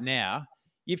you right now.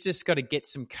 You've just got to get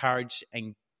some courage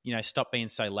and, stop being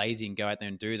so lazy and go out there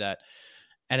and do that.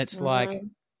 And it's like,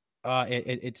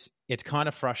 it's kind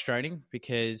of frustrating,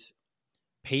 because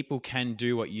people can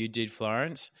do what you did,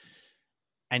 Florence,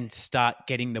 and start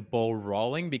getting the ball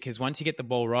rolling, because once you get the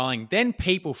ball rolling, then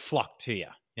people flock to you.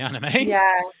 You know what I mean?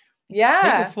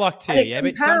 People flock to you,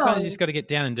 but sometimes you just got to get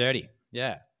down and dirty.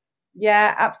 Yeah,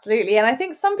 absolutely. And I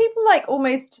think some people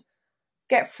almost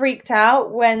get freaked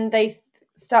out when they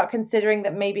start considering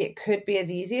that maybe it could be as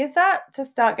easy as that to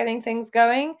start getting things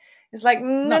going. It's like,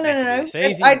 no.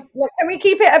 Can we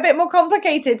keep it a bit more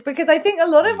complicated? Because I think a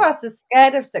lot of us are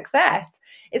scared of success.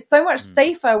 It's so much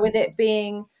safer with it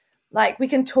being like, we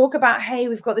can talk about, hey,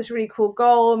 we've got this really cool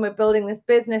goal and we're building this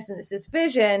business and it's this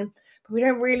vision, but we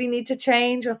don't really need to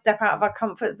change or step out of our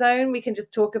comfort zone. We can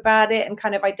just talk about it and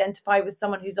kind of identify with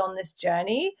someone who's on this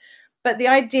journey. But the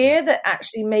idea that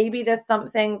actually maybe there's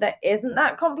something that isn't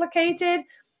that complicated,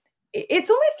 it's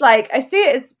almost like, I see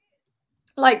it as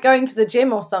like going to the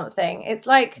gym or something. It's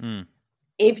like,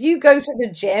 if you go to the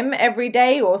gym every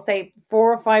day, or say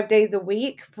 4 or 5 days a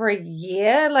week for a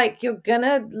year, like, you're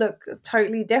gonna look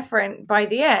totally different by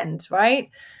the end, right?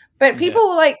 But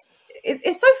people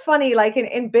it's so funny, like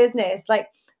in business, like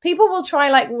people will try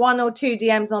like 1 or 2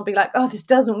 DMs and they'll be like, oh, this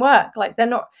doesn't work. Like they're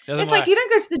not, it's like, you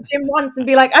don't go to the gym once and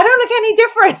be like, I don't look any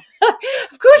different.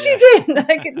 Of course you didn't.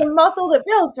 Like it's a muscle that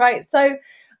builds, right? So,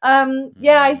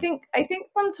 I think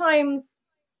sometimes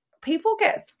people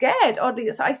get scared.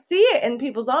 Oddly, so I see it in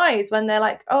people's eyes when they're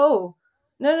like, oh,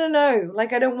 no.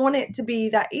 Like I don't want it to be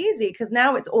that easy because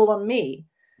now it's all on me.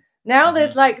 Now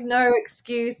there's like no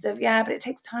excuse of, but it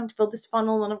takes time to build this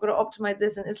funnel and I've got to optimize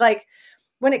this. And it's like,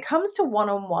 when it comes to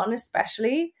one-on-one,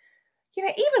 especially,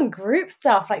 even group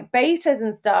stuff like betas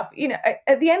and stuff,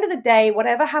 at the end of the day,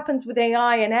 whatever happens with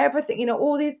AI and everything,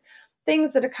 all these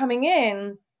things that are coming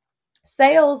in,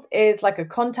 sales is like a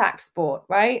contact sport,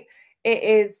 right? It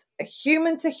is a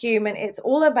human to human. It's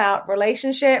all about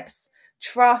relationships,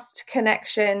 trust,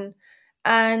 connection.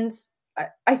 And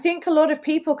I think a lot of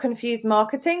people confuse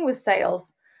marketing with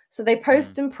sales. So they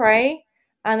post and pray.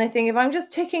 And they think if I'm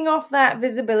just ticking off that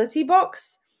visibility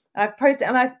box, I've posted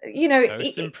and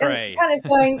post and pray. Kind of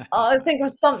going, I think of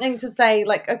something to say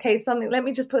like, okay, let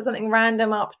me just put something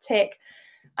random up, tick,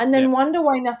 and then wonder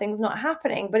why nothing's not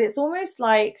happening. But it's almost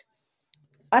like,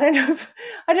 I don't know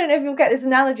if you'll get this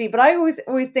analogy, but I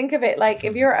always think of it like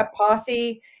if you're at a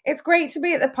party, it's great to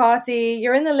be at the party.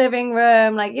 You're in the living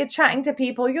room, like you're chatting to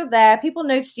people, you're there, people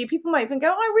notice you. People might even go,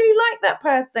 I really like that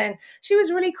person. She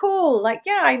was really cool. Like,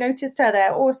 I noticed her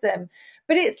there. Awesome.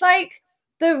 But it's like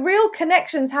the real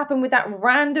connections happen with that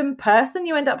random person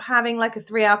you end up having like a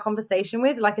 3-hour conversation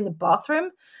with, like in the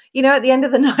bathroom, at the end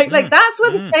of the night. Like that's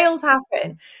where the sales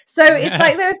happen. So it's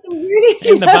like there's some really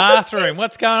in the bathroom.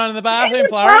 What's going on in the bathroom,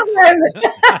 Florence?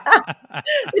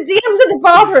 The DMs of the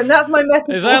bathroom. That's my message.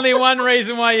 There's only one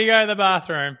reason why you go to the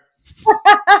bathroom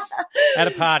at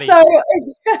a party.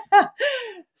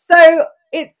 So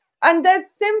it's, and there's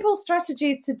simple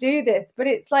strategies to do this, but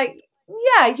it's like,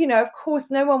 of course,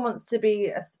 no one wants to be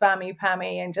a spammy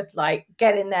pammy and just like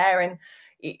get in there and,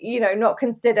 not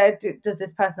consider, does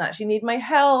this person actually need my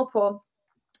help? Or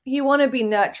you want to be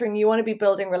nurturing, you want to be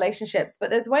building relationships, but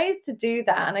there's ways to do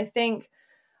that. And I think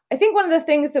one of the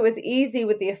things that was easy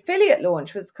with the affiliate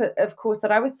launch was, of course,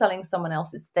 that I was selling someone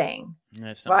else's thing,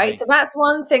 right? So that's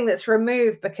one thing that's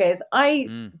removed because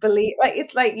I believe, like,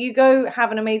 it's like you go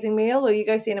have an amazing meal or you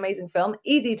go see an amazing film,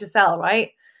 easy to sell, right?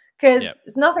 Because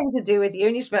it's nothing to do with you.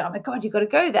 And you just be like, oh my God, you got to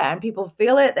go there. And people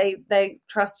feel it. They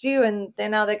trust you. And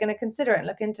they're going to consider it and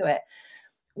look into it.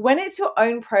 When it's your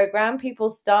own program,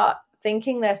 people start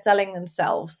thinking they're selling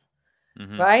themselves.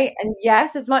 Right. And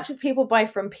yes, as much as people buy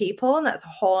from people, and that's a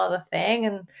whole other thing.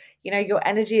 And, your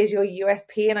energy is your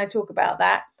USP. And I talk about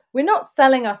that. We're not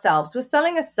selling ourselves. We're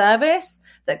selling a service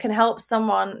that can help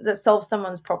someone, that solves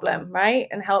someone's problem. Right.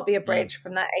 And help be a bridge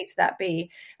from that A to that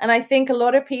B. And I think a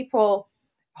lot of people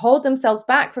hold themselves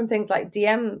back from things like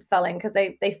DM selling because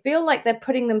they feel like they're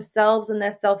putting themselves and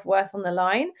their self-worth on the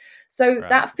line. So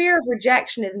that fear of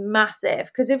rejection is massive,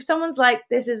 because if someone's like,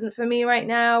 this isn't for me right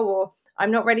now, or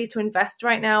I'm not ready to invest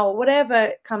right now, or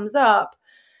whatever comes up,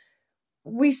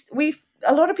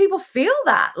 a lot of people feel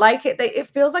that like it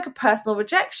feels like a personal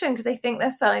rejection because they think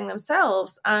they're selling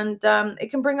themselves. And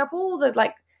it can bring up all the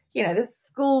the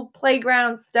school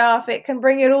playground stuff. It can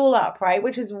bring it all up, right?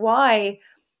 Which is why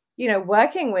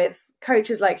working with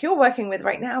coaches like you're working with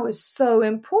right now is so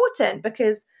important,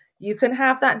 because you can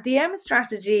have that DM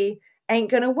strategy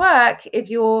ain't going to work if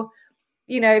you're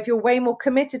way more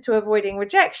committed to avoiding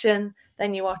rejection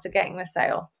than you are to getting the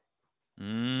sale.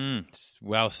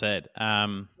 Well said.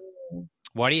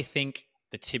 Why do you think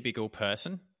the typical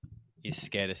person is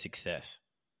scared of success?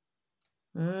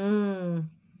 Why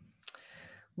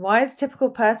is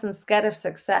typical person scared of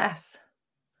success?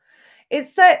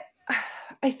 It's that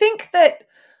I think that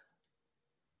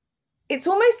it's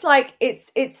almost like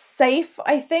it's safe.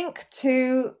 I think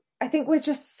we're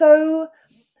just so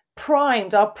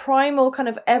primed. Our primal kind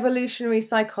of evolutionary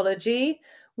psychology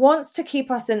wants to keep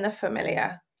us in the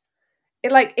familiar.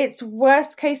 Its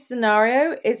worst case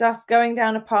scenario is us going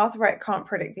down a path where it can't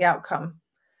predict the outcome.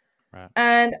 Right.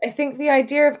 And I think the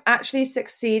idea of actually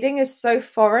succeeding is so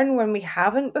foreign when we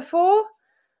haven't before,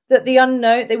 that the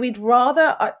unknown, that we'd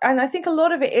rather, and I think a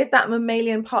lot of it is that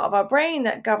mammalian part of our brain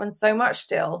that governs so much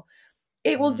still.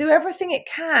 It will do everything it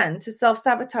can to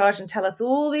self-sabotage and tell us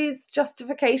all these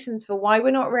justifications for why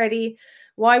we're not ready,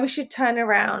 why we should turn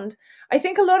around. I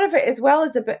think a lot of it as well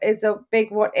is a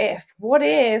big what if. What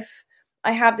if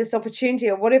I have this opportunity?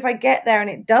 Or what if I get there and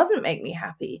it doesn't make me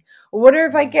happy? Or what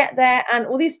if I get there and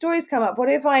all these stories come up? What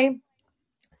if I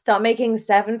start making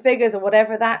 7 figures or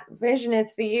whatever that vision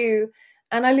is for you,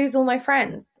 and I lose all my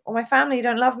friends, or my family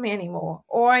don't love me anymore,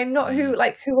 or I'm not who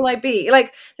will I be?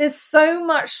 There's so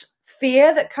much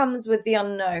fear that comes with the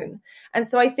unknown. And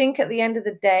so I think at the end of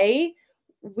the day,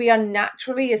 we are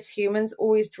naturally, as humans,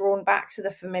 always drawn back to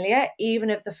the familiar, even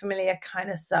if the familiar kind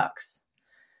of sucks.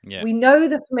 Yeah. We know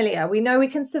the familiar. We know we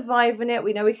can survive in it.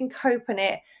 We know we can cope in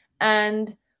it.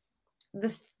 And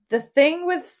the thing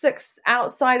with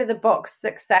outside of the box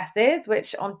successes,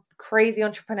 which on crazy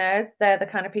entrepreneurs, they're the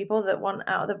kind of people that want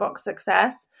out of the box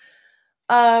success,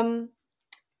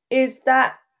 is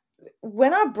that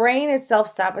when our brain is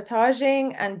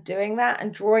self-sabotaging and doing that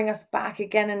and drawing us back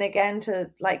again and again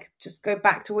to like just go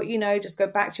back to what you know, just go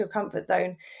back to your comfort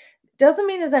zone, doesn't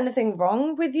mean there's anything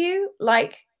wrong with you.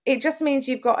 Like, it just means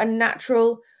you've got a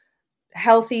natural,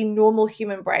 healthy, normal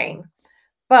human brain.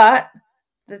 But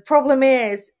the problem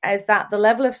is that the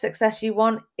level of success you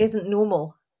want isn't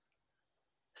normal.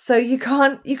 So you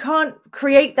can't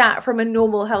create that from a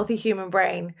normal, healthy human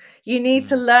brain. You need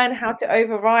to learn how to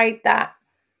override that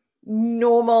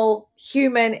normal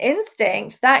human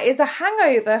instinct that is a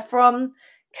hangover from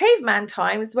caveman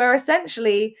times, where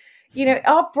essentially, you know,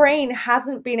 our brain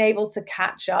hasn't been able to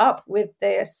catch up with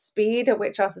the speed at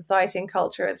which our society and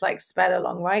culture is like sped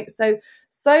along, right?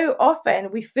 So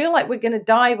often we feel like we're going to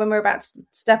die when we're about to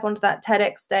step onto that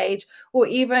TEDx stage, or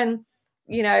even,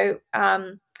 you know,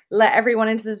 let everyone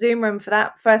into the Zoom room for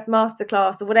that first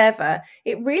masterclass or whatever.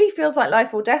 It really feels like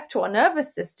life or death to our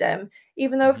nervous system,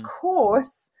 even though, of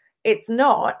course, it's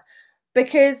not,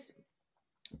 because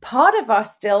part of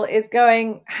us still is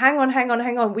going, hang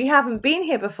on. We haven't been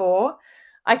here before.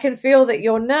 I can feel that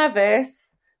you're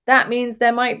nervous. That means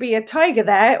there might be a tiger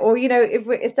there. Or, you know,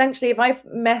 if I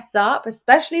mess up,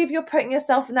 especially if you're putting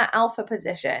yourself in that alpha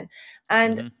position.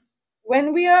 And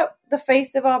when we are the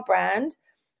face of our brand,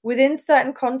 within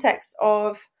certain contexts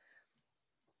of,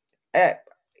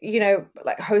 you know,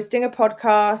 like hosting a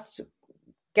podcast,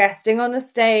 guesting on a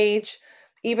stage,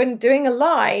 even doing a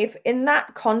live, in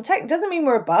that context, doesn't mean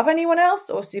we're above anyone else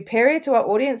or superior to our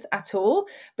audience at all.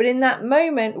 But in that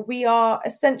moment, we are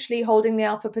essentially holding the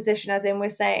alpha position, as in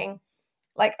we're saying,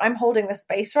 like, I'm holding the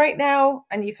space right now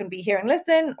and you can be here and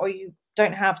listen, or you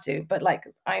don't have to, but like,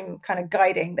 I'm kind of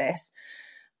guiding this.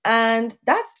 And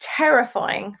that's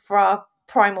terrifying for our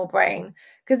primal brain,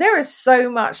 because there is so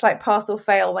much like pass or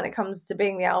fail when it comes to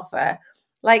being the alpha.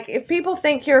 Like, if people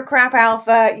think you're a crap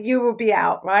alpha, you will be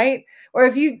out, right? Or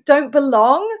if you don't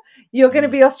belong, you're going to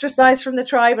be ostracized from the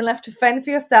tribe and left to fend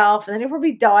for yourself. And then you'll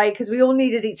probably die, because we all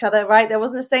needed each other, right? There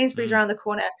wasn't a Sainsbury's around the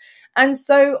corner. And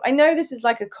so I know this is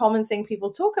like a common thing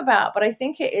people talk about, but I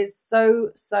think it is so,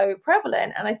 so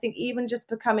prevalent. And I think even just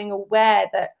becoming aware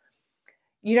that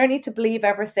you don't need to believe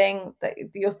everything that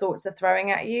your thoughts are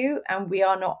throwing at you. And you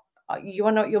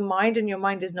are not your mind, and your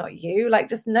mind is not you. Like,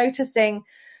 just noticing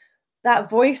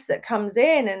that voice that comes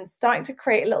in and starting to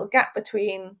create a little gap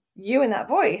between you and that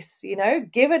voice, you know,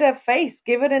 give it a face,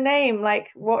 give it a name, like,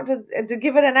 to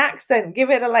give it an accent, give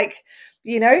it a, like,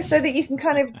 you know, so that you can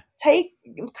kind of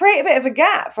create a bit of a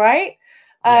gap, right?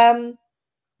 Yeah.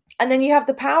 And then you have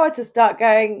the power to start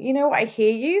going, you know what, I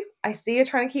hear you. I see you're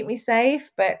trying to keep me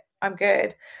safe, but I'm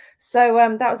good. So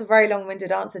that was a very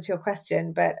long-winded answer to your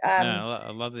question, but no, I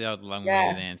love the old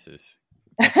long-winded answers.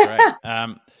 That's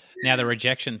great. Now the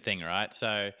rejection thing, right?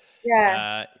 So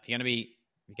if you're gonna be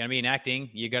in acting,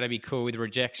 you got to be cool with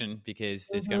rejection, because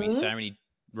there's going to be so many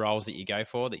roles that you go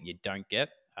for that you don't get.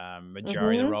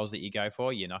 Majority of the roles that you go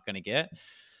for, you're not going to get.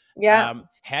 Yeah.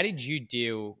 How did you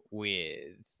deal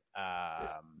with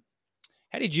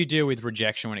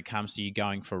rejection when it comes to you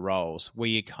going for roles? Were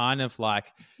you kind of like,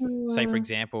 say, for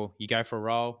example, you go for a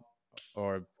role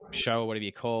or a show or whatever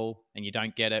you call, and you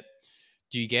don't get it?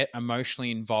 Do you get emotionally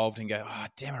involved and go, oh,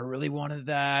 damn, I really wanted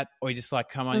that? Or you just like,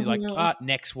 come on, you're like,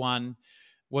 next one.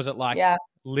 Was it like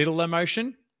little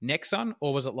emotion, next one?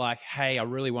 Or was it like, hey, I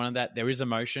really wanted that. There is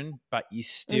emotion, but you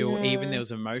still, even there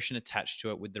was emotion attached to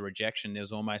it with the rejection, there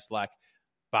was almost like,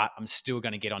 but I'm still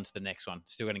going to get onto the next one.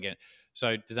 Still going to get it.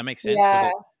 So does that make sense? Yeah.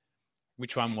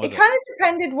 Which one was it? It kind of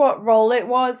depended what role it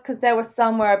was, because there was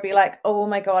some where I'd be like, oh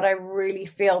my God, I really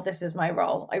feel this is my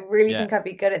role. I really think I'd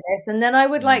be good at this. And then I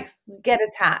would like get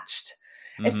attached,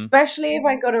 especially if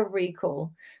I got a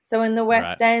recall. So in the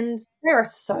West End, there are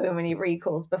so many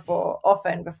recalls before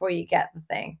you get the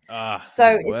thing.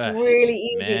 So it's really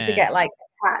easy to get like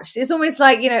attached. It's almost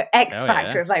like, you know, X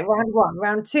Factor is like round 1,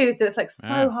 round 2. So it's like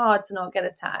so hard to not get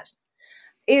attached.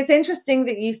 It's interesting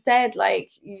that you said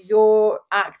like your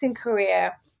acting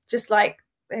career just like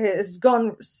has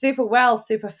gone super well,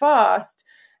 super fast,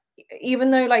 even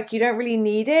though like you don't really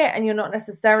need it and you're not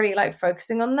necessarily like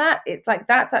focusing on that. It's like,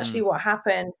 that's actually what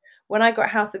happened when I got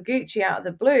House of Gucci out of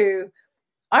the blue.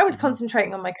 I was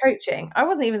concentrating on my coaching. I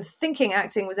wasn't even thinking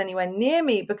acting was anywhere near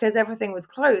me, because everything was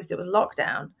closed. It was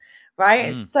lockdown. right?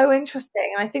 It's so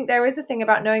interesting. And I think there is a thing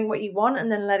about knowing what you want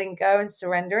and then letting go and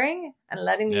surrendering and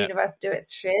letting the universe do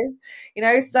its shiz,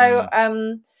 so so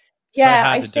yeah,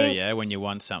 hard I to do, think when you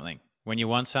want something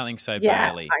so yeah,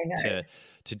 badly, I know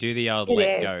to do the old it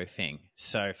let is. go thing,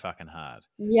 so fucking hard.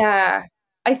 Yeah.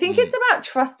 I think it's about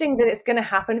trusting that it's going to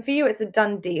happen for you. It's a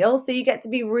done deal. So you get to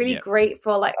be really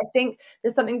grateful. Like, I think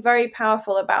there's something very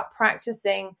powerful about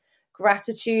practicing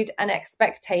gratitude and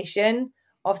expectation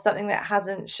of something that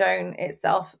hasn't shown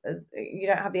itself, as you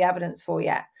don't have the evidence for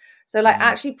yet. So like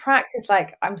actually practice,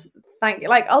 like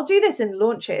I'll do this in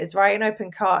launches, right? In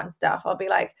open cart and stuff. I'll be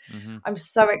like, I'm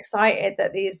so excited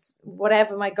that these,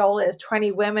 whatever my goal is,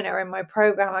 20 women are in my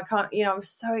program. I can't, I'm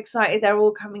so excited. They're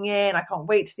all coming in. I can't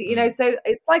wait to see, so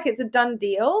it's like, it's a done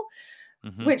deal,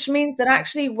 which means that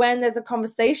actually when there's a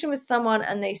conversation with someone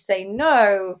and they say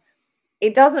no,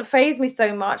 it doesn't faze me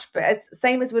so much. But it's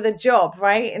same as with a job,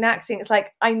 right? In acting, it's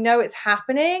like, I know it's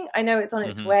happening. I know it's on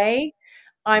its way.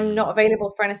 I'm not available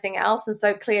for anything else. And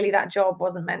so clearly that job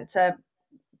wasn't meant to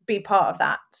be part of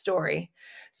that story.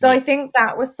 So I think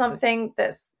that was something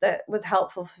that was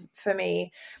helpful for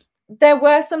me. There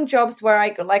were some jobs where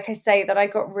I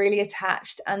got really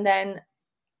attached. And then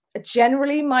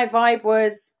generally my vibe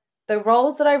was the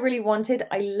roles that I really wanted,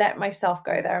 I let myself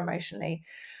go there emotionally.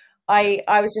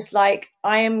 I was just like,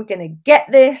 I am going to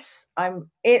get this. I'm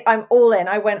all in.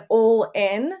 I went all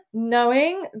in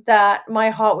knowing that my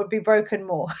heart would be broken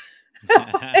more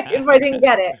if I didn't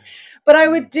get it. But I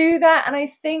would do that. And I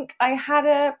think I had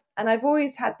and I've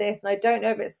always had this, and I don't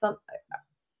know if it's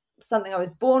something I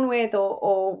was born with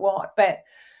or what, but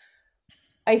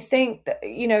I think that,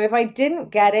 if I didn't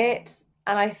get it,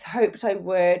 and I hoped I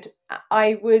would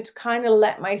kind of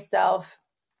let myself.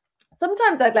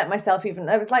 Sometimes I'd let myself, even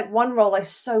there was like one role I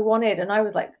so wanted, and I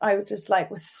was just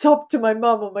was sobbed to my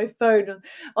mum on my phone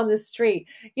on the street,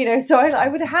 so I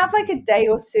would have like a day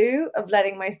or two of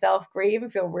letting myself grieve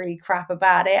and feel really crap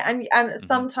about it, and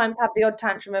sometimes have the odd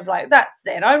tantrum of like, that's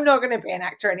it, I'm not going to be an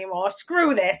actor anymore,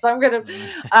 screw this, I'm going to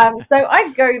so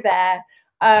I'd go there,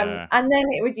 and then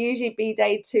it would usually be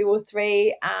day 2 or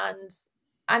 3, and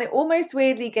it almost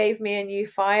weirdly gave me a new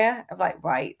fire of like,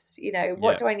 right,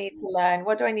 what do I need to learn?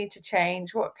 What do I need to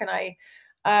change? What can I,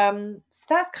 so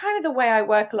that's kind of the way I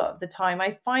work a lot of the time.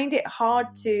 I find it hard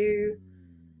to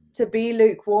be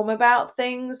lukewarm about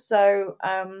things. So,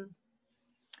 I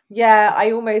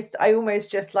almost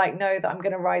just like know that I'm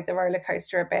going to ride the roller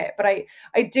coaster a bit. But I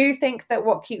do think that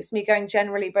what keeps me going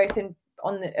generally, both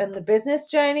on the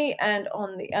business journey and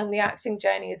on the acting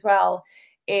journey as well,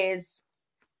 is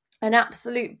an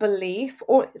absolute belief,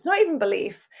 or it's not even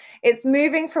belief, it's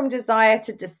moving from desire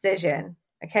to decision.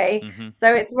 Okay.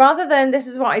 So it's rather than this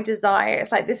is what I desire,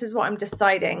 it's like, this is what I'm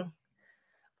deciding.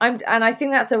 And I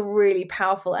think that's a really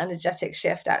powerful energetic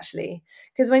shift, actually,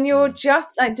 because when you're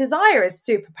just like, desire is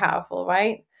super powerful,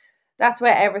 right? That's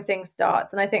where everything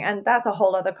starts. And I think, and that's a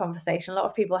whole other conversation. A lot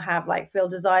of people have like, feel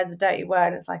desire is a dirty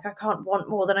word. It's like, I can't want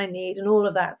more than I need and all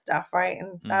of that stuff, right?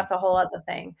 And that's a whole other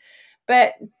thing.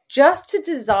 But just to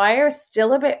desire is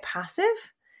still a bit passive.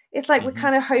 It's like we're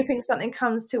kind of hoping something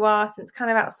comes to us. It's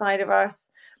kind of outside of us.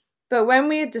 But when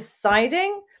we're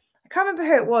deciding, I can't remember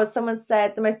who it was. Someone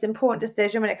said the most important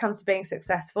decision when it comes to being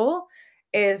successful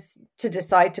is to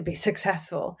decide to be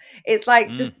successful. It's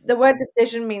like the word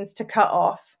decision means to cut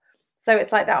off. So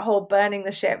it's like that whole burning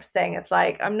the ships thing. It's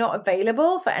like, I'm not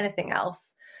available for anything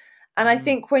else. And I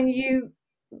think when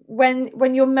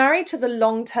you're married to the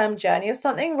long-term journey of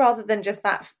something, rather than just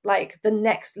that, like the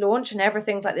next launch, and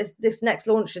everything's like this next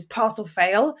launch is pass or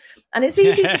fail, and it's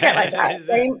easy to get like that.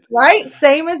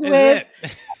 Same as with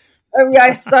oh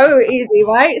yeah, so easy,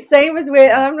 right? Same as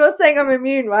with, and I'm not saying I'm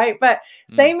immune, right? But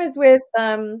same as with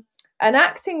an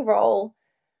acting role.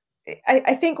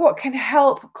 I think what can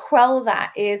help quell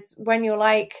that is when you're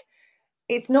like,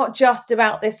 it's not just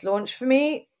about this launch for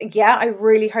me. Yeah, I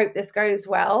really hope this goes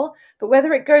well. But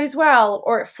whether it goes well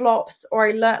or it flops, or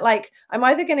I learn, like, I'm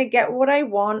either going to get what I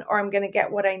want or I'm going to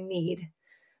get what I need,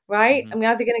 right? I'm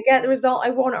either going to get the result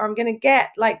I want, or I'm going to get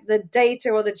like the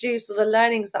data or the juice or the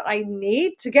learnings that I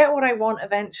need to get what I want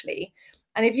eventually.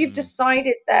 And if you've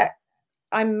decided that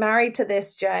I'm married to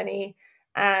this journey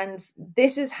and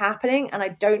this is happening, and I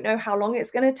don't know how long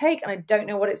it's going to take, and I don't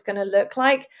know what it's going to look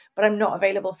like, but I'm not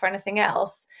available for anything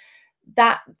else,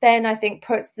 that then I think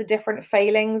puts the different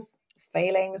failings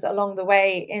along the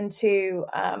way into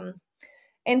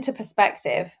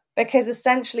perspective. Because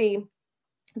essentially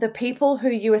the people who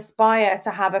you aspire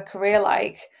to have a career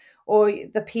like, or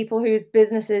the people whose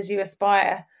businesses you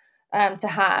aspire to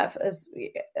have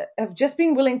just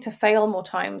been willing to fail more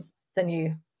times than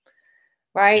you.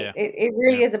 right? Yeah. It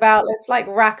really Yeah. is about, let's like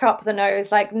rack up the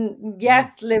no's. Like, Mm.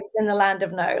 yes lives in the land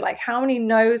of no. Like, how many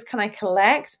no's can I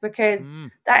collect? Because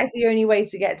Mm. that is the only way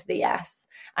to get to the yes.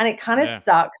 And it kind of Yeah.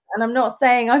 sucks. And I'm not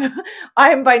saying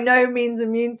I'm by no means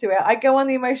immune to it. I go on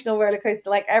the emotional roller coaster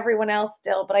like everyone else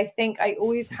still, but I think I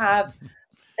always have,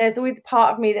 there's always a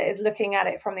part of me that is looking at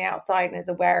it from the outside and is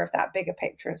aware of that bigger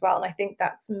picture as well. And I think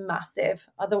that's massive.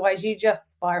 Otherwise, you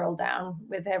just spiral down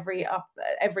with every up,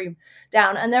 every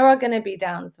down. And there are going to be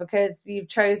downs because you've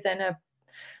chosen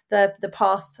the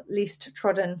path least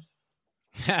trodden.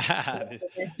 Yes,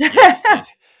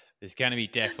 there's going to be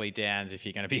definitely downs if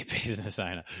you're going to be a business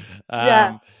owner.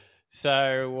 Yeah.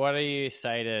 So what do you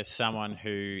say to someone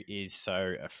who is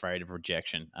so afraid of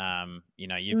rejection?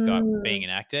 You've got, being an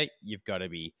actor, you've got to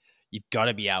be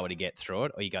able to get through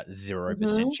it, or you got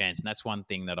 0% chance. And that's one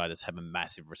thing that I just have a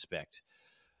massive respect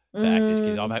for actors,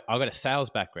 because I've got a sales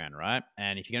background, right?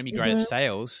 And if you're going to be great at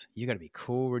sales, you got to be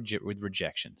cool with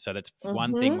rejection. So that's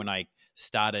one thing when I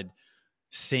started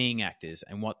seeing actors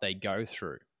and what they go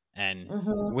through and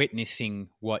witnessing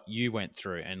what you went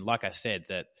through. And like I said,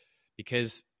 that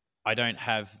because I don't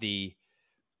have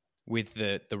with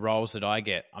the roles that I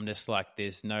get, I'm just like,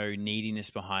 there's no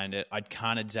neediness behind it. I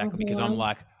can't exactly, because I'm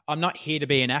like, I'm not here to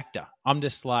be an actor. I'm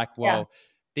just like, well,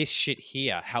 this shit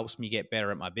here helps me get better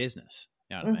at my business.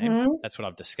 You know what I mean? That's what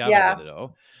I've discovered with it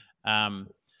all.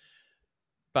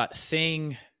 But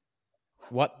seeing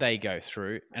what they go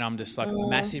through, and I'm just like,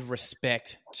 massive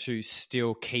respect to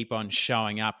still keep on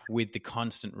showing up with the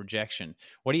constant rejection.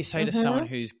 What do you say to someone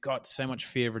who's got so much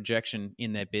fear of rejection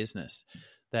in their business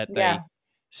that they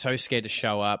so scared to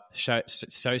show up, so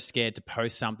scared to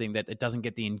post something that it doesn't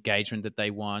get the engagement that they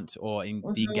want, or in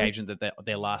the engagement that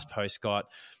their last post got,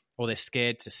 or they're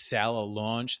scared to sell or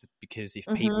launch because if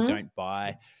people don't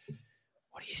buy?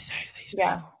 What do you say to these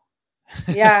people?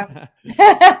 Yeah.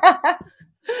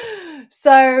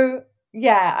 So,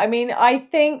 yeah, I mean, I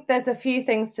think there's a few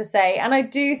things to say. And I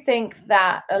do think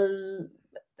that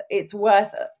it's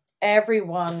worth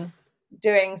everyone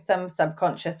doing some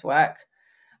subconscious work.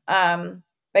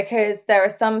 Because there are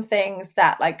some things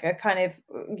that like are kind of,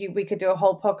 we could do a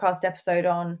whole podcast episode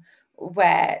on,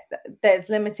 where there's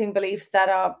limiting beliefs that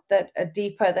are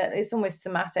deeper, that it's almost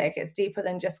somatic. It's deeper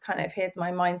than just kind of, here's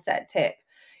my mindset tip.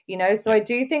 So I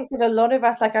do think that a lot of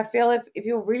us, like, I feel if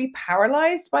you're really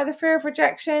paralyzed by the fear of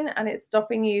rejection and it's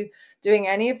stopping you doing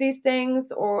any of these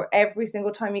things, or every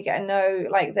single time you get a no,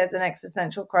 like there's an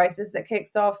existential crisis that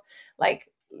kicks off, like,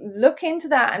 look into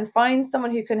that and find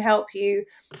someone who can help you.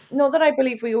 Not that I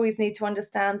believe we always need to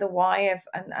understand the why of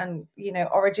and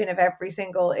origin of every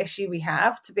single issue we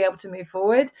have to be able to move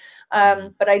forward,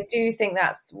 but I do think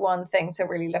that's one thing to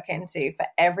really look into for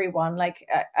everyone. Like,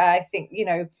 I think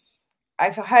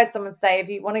I've heard someone say, if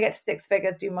you want to get to 6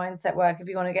 figures, do mindset work. If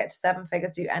you want to get to 7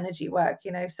 figures, do energy work.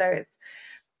 So it's,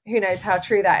 who knows how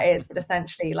true that is, but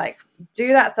essentially, like, do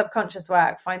that subconscious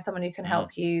work, find someone who can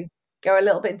help you go a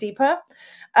little bit deeper.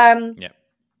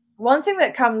 One thing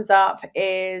that comes up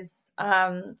is,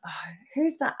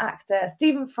 who's that actor?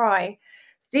 Stephen Fry.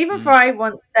 Stephen Fry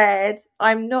once said,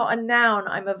 I'm not a noun,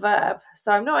 I'm a verb.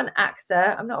 So I'm not an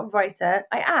actor, I'm not a writer.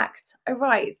 I act, I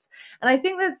write. And I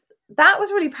think that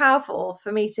was really powerful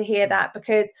for me to hear that,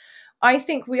 because I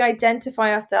think we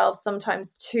identify ourselves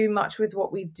sometimes too much with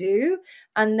what we do,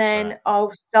 and then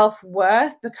our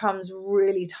self-worth becomes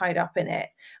really tied up in it.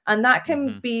 And that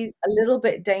can be a little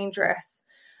bit dangerous.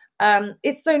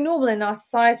 It's so normal in our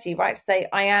society, right, to say,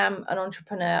 I am an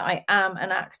entrepreneur, I am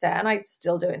an actor, and I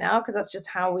still do it now because that's just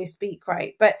how we speak,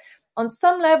 right? But on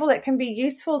some level, it can be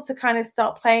useful to kind of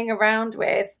start playing around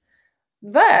with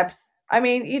verbs. I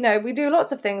mean, we do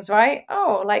lots of things, right?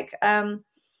 Oh, like, I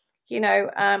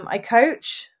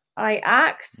coach, I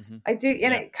act, I do,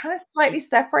 and it kind of slightly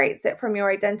separates it from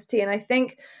your identity. And I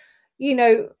think,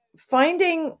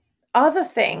 finding other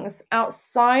things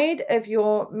outside of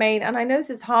your main, and I know this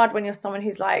is hard when you're someone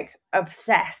who's like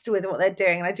obsessed with what they're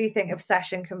doing, and I do think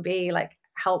obsession can be like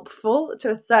helpful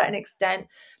to a certain extent,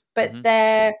 but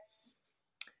it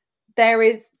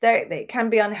can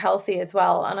be unhealthy as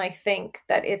well. And I think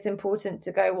that it's important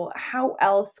to go, well, how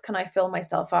else can I fill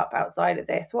myself up outside of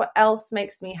this? What else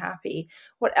makes me happy?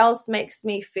 What else makes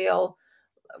me feel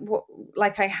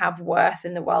like I have worth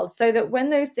in the world? So that when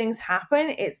those things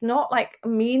happen, it's not like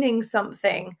meaning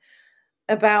something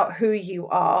about who you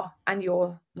are and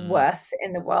your worth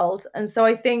in the world. And so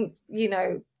I think,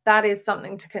 that is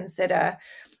something to consider.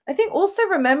 I think also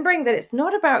remembering that it's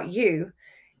not about you.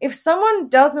 If someone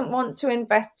doesn't want to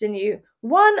invest in you,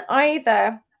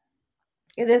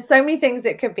 there's so many things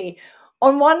it could be.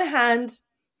 On one hand,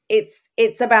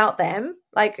 it's about them.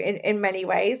 like in many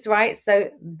ways, right?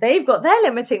 So they've got their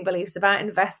limiting beliefs about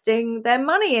investing their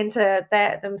money into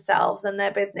themselves and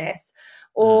their business,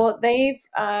 or they've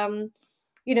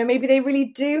maybe they really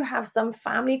do have some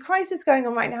family crisis going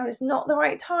on right now and it's not the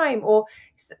right time, or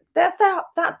that's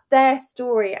their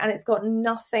story and it's got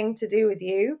nothing to do with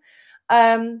you.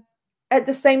 At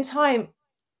the same time,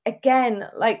 again,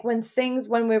 like when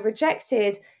we're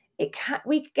rejected,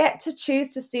 we get to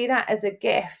choose to see that as a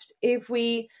gift if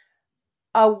we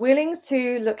are willing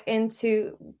to look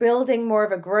into building more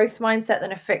of a growth mindset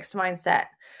than a fixed mindset.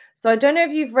 So I don't know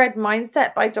if you've read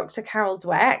Mindset by Dr. Carol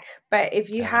Dweck, but if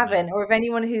you haven't, or if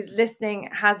anyone who's listening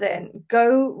hasn't,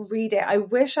 go read it. I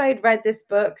wish I had read this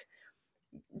book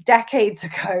decades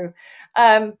ago.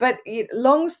 But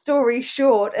long story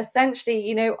short,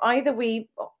 essentially, either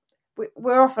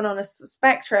we're often on a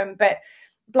spectrum, but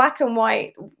black and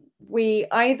white, we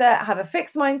either have a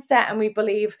fixed mindset and we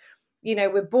believe,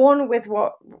 we're born with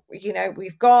what,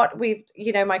 we've got,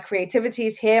 my creativity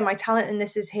is here, my talent in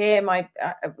this is here, my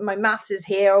maths is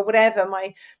here, or whatever,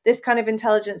 this kind of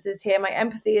intelligence is here, my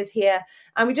empathy is here.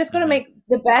 And we just got to make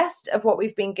the best of what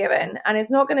we've been given. And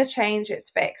it's not going to change, it's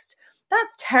fixed.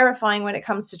 That's terrifying when it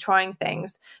comes to trying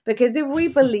things, because if we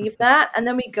believe that and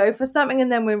then we go for something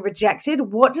and then we're rejected,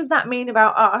 what does that mean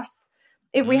about us?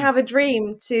 If we have a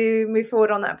dream to move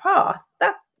forward on that path,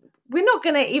 we're not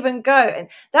going to even go. And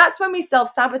that's when we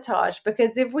self-sabotage,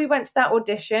 because if we went to that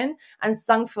audition and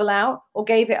sung full out or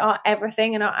gave it our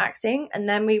everything in our acting and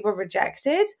then we were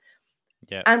rejected,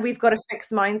 and we've got a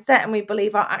fixed mindset and we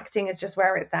believe our acting is just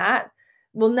where it's at,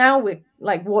 well, now we're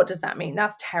like, what does that mean?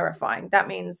 That's terrifying. That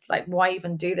means, like, why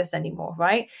even do this anymore,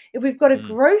 right? If we've got a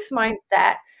growth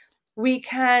mindset, we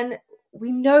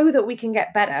know that we can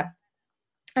get better.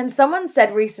 And someone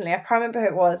said recently, I can't remember who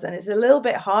it was, and it's a little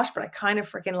bit harsh, but I kind of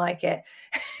freaking like it,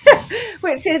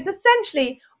 which is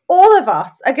essentially all of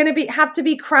us are going to have to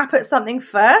be crap at something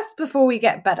first before we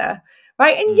get better,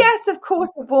 right? And yes, of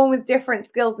course, we're born with different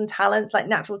skills and talents, like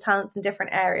natural talents in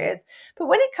different areas. But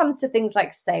when it comes to things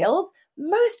like sales,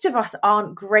 most of us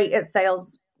aren't great at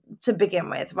sales to begin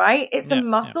with, right? It's a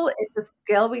muscle, it's a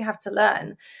skill we have to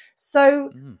learn. So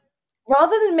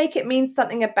rather than make it mean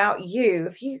something about you,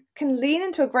 if you can lean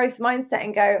into a growth mindset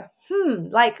and go,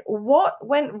 like, what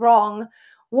went wrong?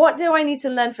 What do I need to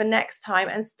learn for next time?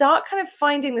 And start kind of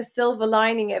finding the silver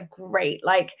lining of, great,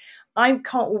 like, I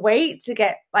can't wait to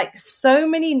get like so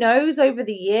many no's over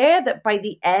the year that by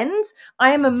the end,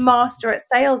 I am a master at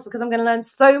sales, because I'm going to learn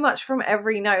so much from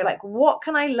every no. Like, what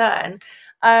can I learn?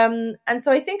 And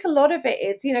so I think a lot of it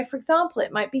is, for example,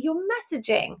 it might be your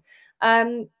messaging.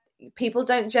 People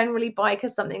don't generally buy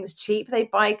because something's cheap. They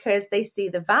buy because they see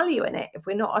the value in it. If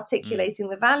we're not articulating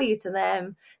the value to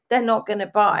them, they're not going to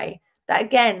buy. That,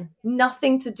 again,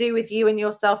 nothing to do with you and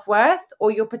your self-worth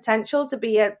or your potential to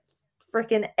be a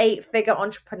freaking 8-figure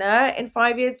entrepreneur in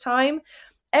 5 years' time.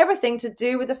 Everything to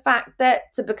do with the fact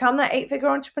that to become that 8-figure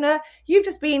entrepreneur, you've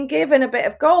just been given a bit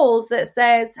of goals that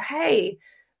says, hey,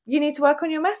 you need to work on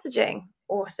your messaging.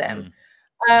 Awesome.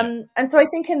 And so I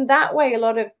think in that way, a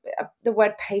lot of the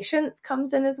word patience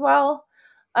comes in as well.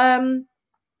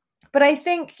 But I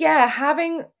think,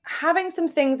 having some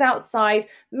things outside,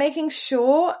 making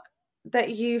sure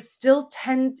that you still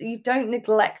you don't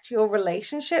neglect your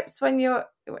relationships when you're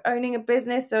owning a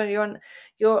business, or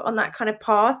you're on that kind of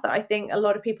path that I think a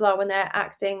lot of people are when they're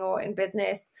acting or in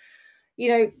business.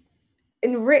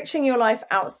 Enriching your life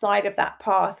outside of that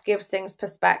path gives things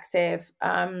perspective,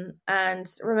 and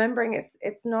remembering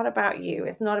it's not about you,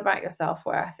 it's not about your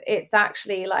self-worth. It's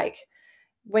actually like,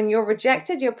 when you're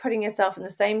rejected, you're putting yourself in the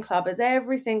same club as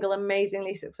every single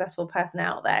amazingly successful person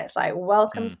out there. It's like,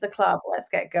 welcome to the club, let's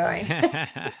get going.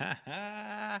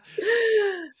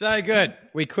 So good.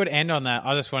 We could end on that.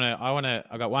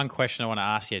 I've got one question I want to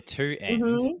ask you to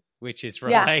end, which is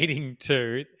relating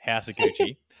to House of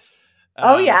Gucci.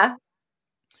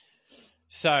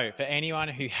 So for anyone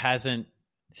who hasn't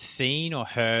seen or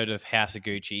heard of House of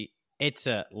Gucci, it's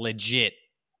a legit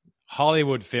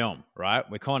Hollywood film, right?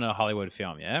 We're calling it a Hollywood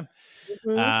film, yeah?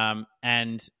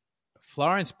 And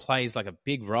Florence plays like a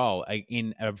big role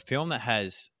in a film that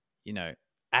has,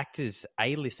 actors,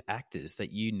 A-list actors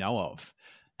that you know of.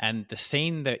 And the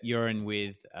scene that you're in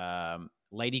with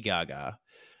Lady Gaga,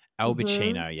 Al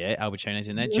Pacino, Al Pacino's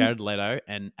in there, Jared Leto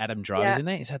and Adam Driver's in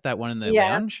there. Is that one in the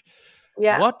lounge?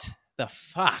 Yeah. What the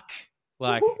fuck?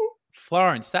 Like,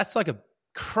 Florence, that's like a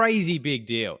crazy big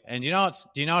deal. And do you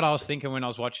know what I was thinking when I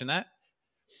was watching that?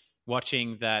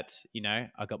 Watching that,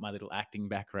 I got my little acting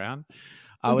background.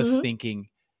 I was thinking,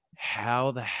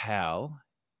 how the hell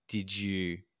did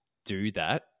you do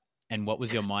that? And what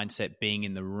was your mindset being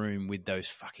in the room with those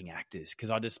fucking actors? Because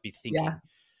I'd just be thinking,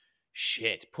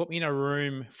 shit, put me in a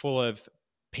room full of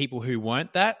people who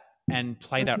weren't that and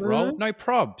play that role. No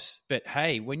probs. But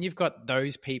hey, when you've got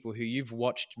those people who you've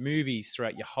watched movies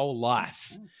throughout your whole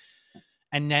life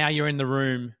and now you're in the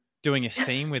room doing a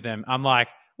scene with them, I'm like,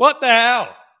 what the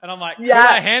hell? And I'm like, could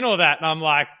I handle that? And I'm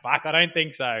like, fuck, I don't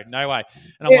think so. No way.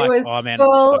 And I'm like, oh man,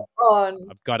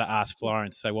 I've got to ask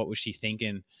Florence. So what was she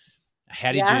thinking?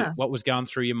 How did you, what was going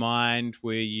through your mind?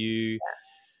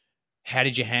 How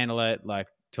did you handle it? Like,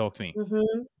 talk to me.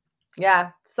 Yeah.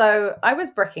 So I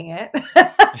was bricking it.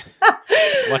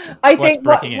 I think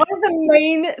one of the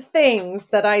main things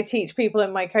that I teach people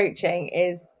in my coaching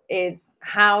is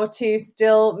how to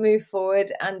still move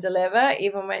forward and deliver,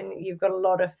 even when you've got a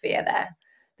lot of fear there.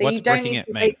 That you don't need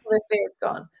to wait till the fear's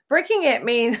gone. Bricking it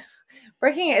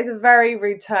is a very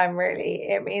rude term, really.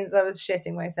 It means I was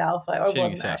shitting myself. Like I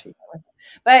wasn't actually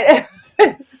shitting myself.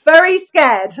 But very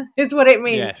scared is what it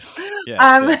means.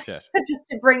 Yes. Just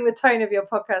to bring the tone of your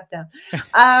podcast down.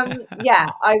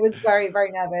 I was very,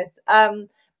 very nervous.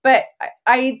 But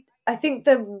I think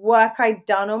the work I'd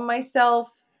done on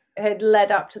myself had led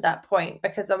up to that point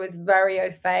because I was very au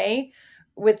fait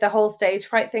with the whole stage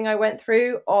fright thing I went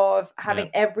through of having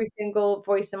every single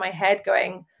voice in my head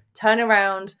going, turn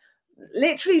around,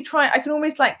 literally I can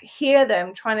almost like hear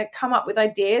them trying to come up with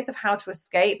ideas of how to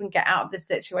escape and get out of this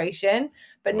situation,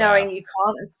 but knowing you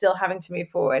can't and still having to move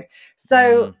forward.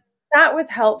 So that was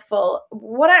helpful.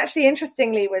 What actually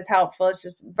interestingly was helpful is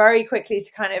just very quickly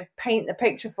to kind of paint the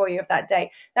picture for you of that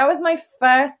day. That was my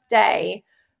first day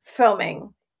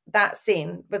filming. That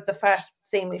scene was the first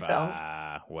scene we filmed.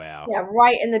 Wow. Yeah,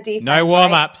 right in the deep end. No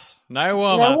warm-ups. No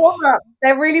warm-ups.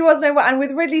 There really was no. And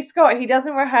with Ridley Scott, he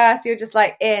doesn't rehearse. You're just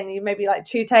like you maybe like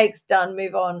 2 takes, done,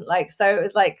 move on. Like, so it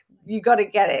was like, you got to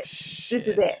get it. Shit. This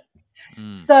is it.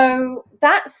 So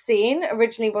that scene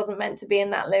originally wasn't meant to be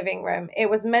in that living room. It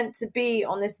was meant to be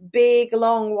on this big,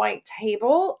 long white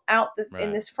table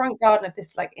in this front garden of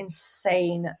this like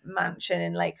insane mansion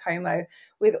in Lake Como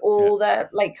with all the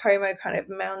Lake Como kind of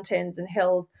mountains and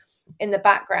hills in the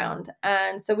background.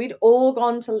 And so we'd all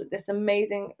gone to this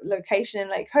amazing location in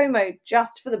Lake Como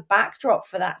just for the backdrop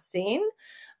for that scene.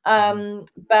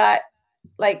 But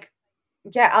like,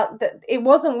 it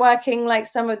wasn't working. Like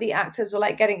some of the actors were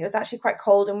like it was actually quite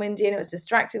cold and windy and it was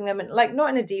distracting them, and like not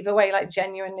in a diva way, like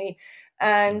genuinely.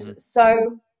 And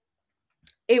so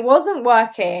it wasn't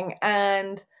working,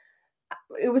 and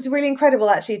it was really incredible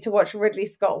actually to watch Ridley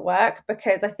Scott work,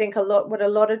 because I think what a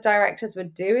lot of directors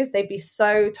would do is they'd be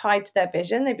so tied to their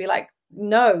vision. They'd be like,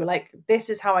 no, like this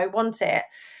is how I want it.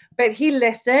 But he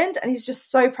listened, and he's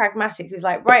just so pragmatic. He was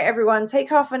like, right, everyone, take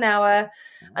half an hour.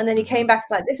 And then he came back,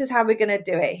 like, this is how we're going to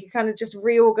do it. He kind of just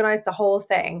reorganized the whole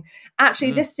thing.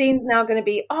 Actually, this scene's now going to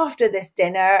be after this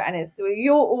dinner, and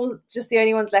you're all just the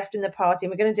only ones left in the party,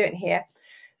 and we're going to do it in here.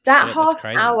 That half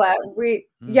hour, it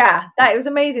was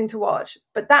amazing to watch.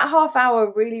 But that half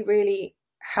hour really, really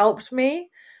helped me,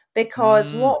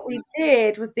 because what we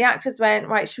did was the actors went,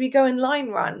 right, should we go and line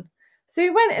run? So we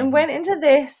went into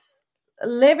this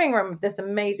living room of this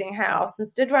amazing house and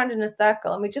stood around in a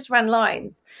circle, and we just ran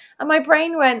lines. And my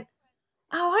brain went,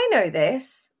 oh, I know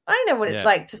this. I know what it's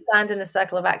like to stand in a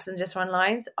circle of actors and just run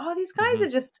lines. Oh, these guys are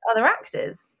just other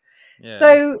actors.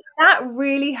 So that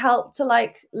really helped to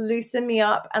like loosen me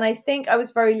up. And I think I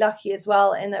was very lucky as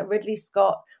well in that Ridley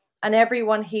Scott and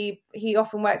everyone, he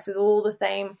often works with all the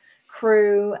same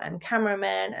crew and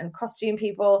cameramen and costume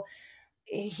people.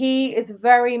 He is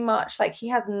very much like, he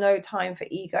has no time for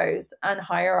egos and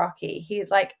hierarchy. He's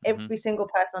like, every single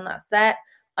person on that set,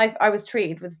 I was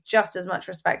treated with just as much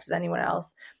respect as anyone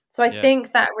else. So I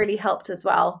think that really helped as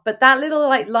well. But that little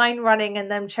like line running and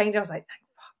them change, I was like, thank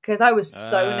fuck, because I was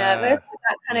so nervous. But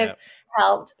that kind of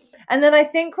helped. And then I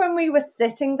think when we were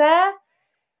sitting there,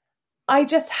 I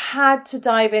just had to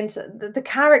dive into the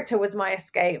character was my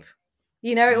escape.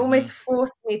 You know, it almost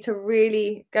forced me to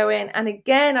really go in. And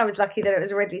again, I was lucky that it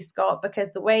was Ridley Scott,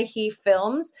 because the way he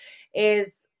films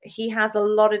is he has a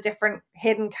lot of different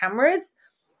hidden cameras,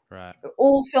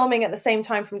 all filming at the same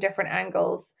time from different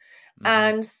angles.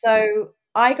 And so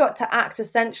I got to act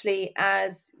essentially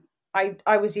as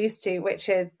I was used to, which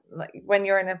is like when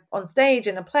you're on stage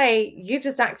in a play, you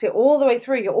just act it all the way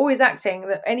through. You're always acting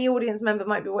that any audience member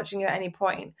might be watching you at any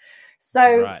point.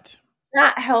 So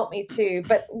that helped me too.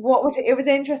 But it was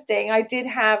interesting. I did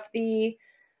have the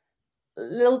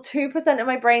little 2% of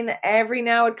my brain that every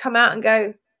now would come out and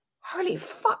go, holy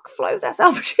fuck, Flo, that's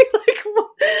Albertine. Like,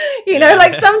 you know,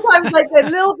 like sometimes like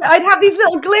I'd have these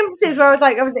little glimpses where I was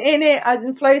like, I was in it, I was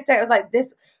in flow state. I was like,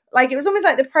 this, like, it was almost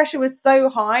like the pressure was so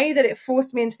high that it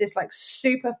forced me into this like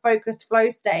super focused flow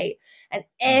state. And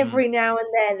every now and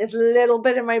then this little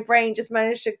bit of my brain just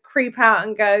managed to creep out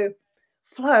and go,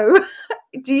 Flo,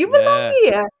 do you belong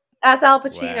here? That's Al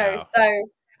Pacino. Wow. So,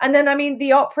 and then, I mean,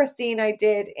 the opera scene I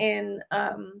did in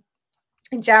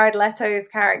Jared Leto's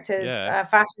character's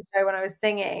fashion show when I was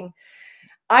singing,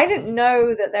 I didn't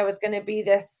know that there was going to be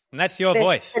this. And that's your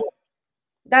voice.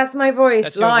 That's my voice.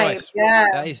 That's live. Your voice. Yeah.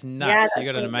 That is nuts. You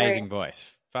got an amazing voice.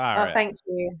 Far out. Thank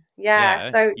you.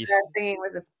 Yeah. So singing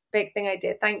was a big thing I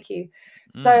did. Thank you.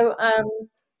 So,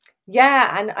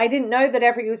 yeah, and I didn't know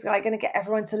that he was like going to get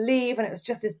everyone to leave, and it was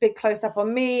just this big close up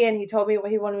on me, and he told me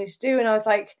what he wanted me to do, and I was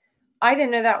like, I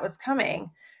didn't know that was coming.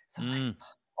 So I was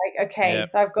like, okay,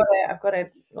 so I've got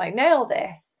to like nail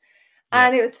this.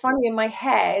 And it was funny, in my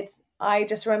head, I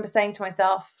just remember saying to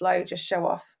myself, Flo, just show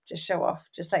off,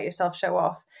 just let yourself show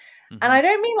off. And I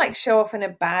don't mean like show off in a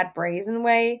bad, brazen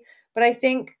way, but I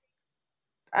think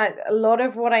a lot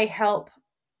of what I help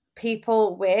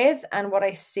people with and what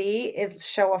I see is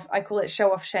show off. I call it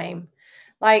show off shame.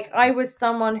 Like, I was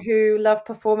someone who loved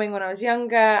performing when I was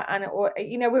younger, and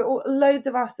loads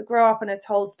of us grow up and are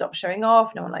told stop showing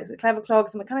off. No one likes the clever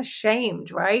clogs, and we're kind of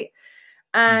shamed, right?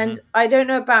 And I don't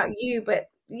know about you, but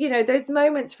those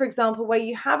moments, for example, where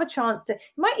you have a chance to, it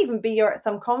might even be you're at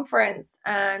some conference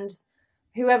and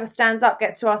whoever stands up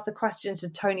gets to ask the question to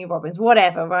Tony Robbins,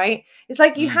 whatever, right? It's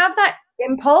like you have that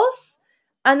impulse,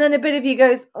 and then a bit of you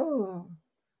goes, oh,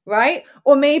 right?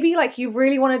 Or maybe like you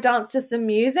really want to dance to some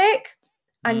music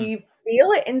and you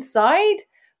feel it inside,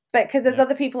 but because there's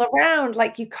other people around,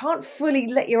 like you can't fully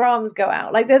let your arms go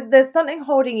out. Like there's something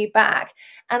holding you back.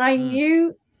 And I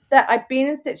knew that I'd been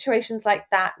in situations like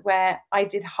that where I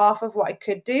did half of what I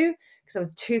could do because I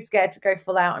was too scared to go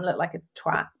full out and look like a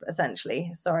twat, essentially.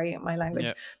 Sorry, my language.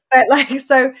 Yep. But like,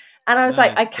 so, and I was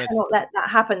like, I cannot let that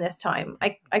happen this time.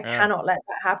 I cannot let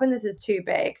that happen. This is too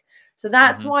big. So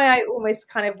that's why I almost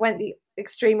kind of went the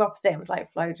extreme opposite and was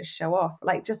like, Flo, just show off.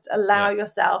 Like, just allow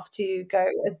yourself to go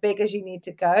as big as you need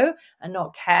to go and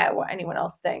not care what anyone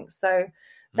else thinks. So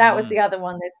that was the other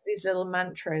one. There's these little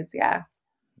mantras. Yeah.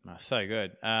 Oh, so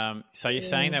good. So you're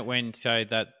saying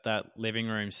that that living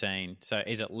room scene, so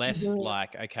is it less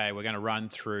like, okay, we're going to run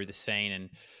through the scene and,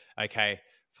 okay,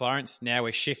 Florence, now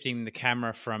we're shifting the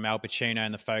camera from Al Pacino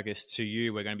and the focus to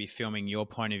you. We're going to be filming your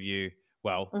point of view.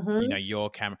 Well, your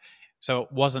camera. So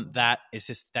it wasn't that. It's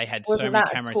just they had so many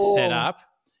cameras set up.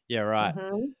 Yeah, right.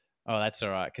 Oh, that's all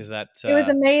right, because that it was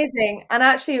amazing, and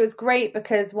actually it was great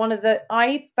because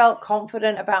I felt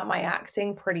confident about my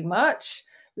acting pretty much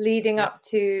leading up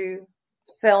to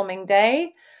filming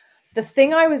day. The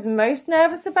thing I was most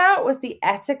nervous about was the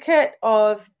etiquette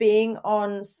of being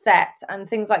on set and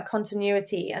things like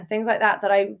continuity and things like that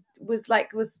I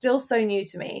was still so new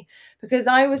to me, because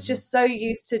I was just so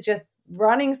used to just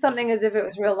running something as if it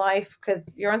was real life,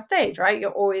 because you're on stage, right?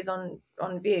 You're always on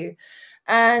view.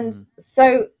 And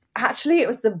so actually it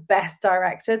was the best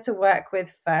director to work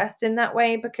with first in that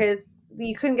way, because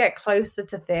you couldn't get closer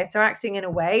to theater acting in a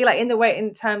way, like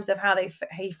in terms of how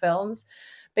he films,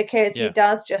 because he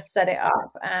does just set it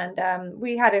up. And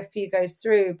we had a few goes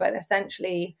through, but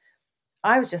essentially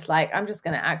I was just like, I'm just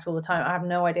going to act all the time. I have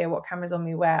no idea what camera's on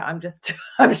me where. I'm just,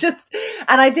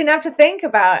 and I didn't have to think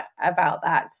about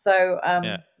that. So,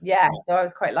 so I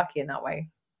was quite lucky in that way.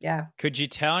 Yeah. Could you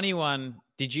tell anyone,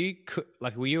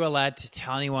 were you allowed to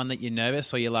tell anyone that you're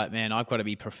nervous, or you're like, man, I've got to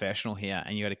be professional here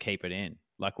and you got to keep it in?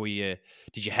 Like,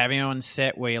 did you have anyone on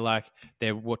set where you're like,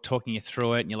 they were talking you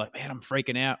through it and you're like, man, I'm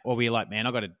freaking out? Or were you like, man,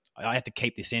 I have to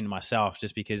keep this in myself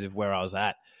just because of where I was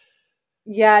at?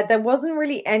 Yeah, there wasn't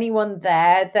really anyone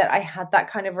there that I had that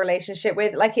kind of relationship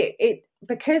with. Like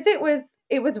because it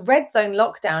was red zone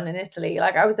lockdown in Italy.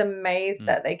 Like, I was amazed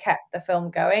that they kept the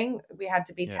film going. We had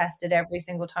to be tested every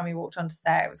single time we walked onto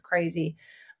set. It was crazy.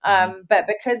 But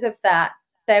because of that,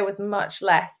 there was much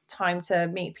less time to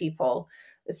meet people.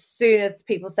 As soon as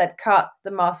people said cut,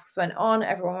 the masks went on,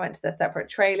 everyone went to their separate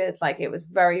trailers. Like, it was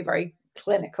very, very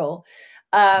clinical.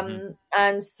 And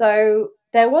so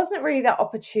there wasn't really that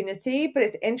opportunity, but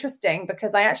it's interesting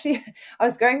because I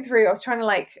was trying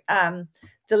to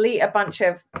delete a bunch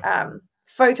of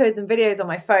photos and videos on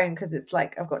my phone, because it's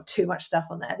like I've got too much stuff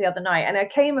on there, the other night. And I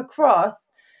came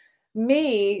across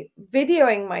me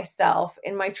videoing myself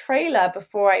in my trailer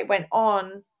before I went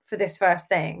on for this first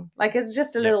thing. Like, it's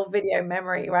just a little video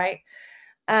memory, right?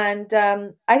 And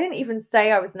I didn't even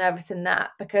say I was nervous in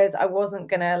that, because I wasn't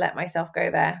going to let myself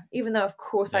go there, even though, of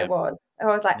course, I was. I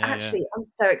was like, actually, I'm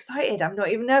so excited. I'm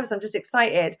not even nervous. I'm just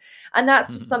excited. And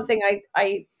that's something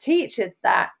I teach, is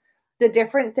that the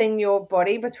difference in your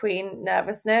body between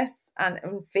nervousness and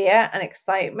fear and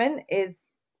excitement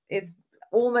is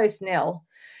almost nil,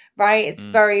 right? It's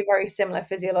very, very similar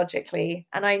physiologically.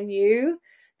 And I knew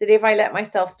that if I let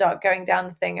myself start going down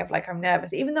the thing of like, I'm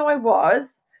nervous, even though I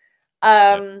was,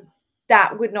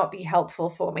 that would not be helpful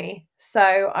for me. So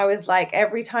I was like,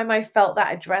 every time I felt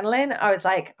that adrenaline, I was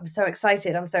like, I'm so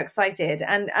excited. I'm so excited.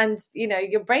 And you know,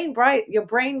 your brain buys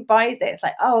it. It's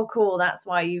like, oh, cool. That's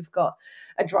why you've got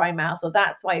a dry mouth, or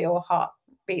that's why your heart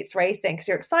beats racing, because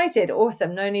you're excited.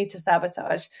 Awesome. No need to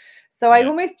sabotage. So I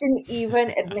almost didn't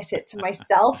even admit it to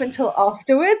myself until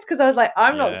afterwards, because I was like,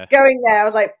 I'm not going there. I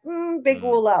was like, big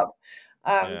wall up.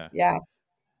 Yeah.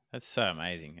 That's so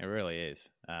amazing. It really is.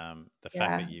 The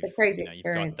fact that you've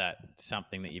got that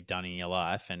something that you've done in your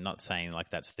life, and not saying like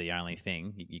that's the only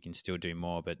thing, you can still do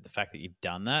more, but the fact that you've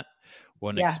done that,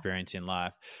 what an experience in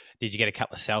life. Did you get a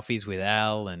couple of selfies with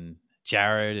Al and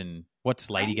Jared, and what's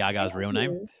Lady Gaga's real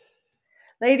name?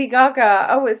 Lady Gaga.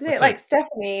 Oh, isn't it like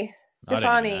Stephanie?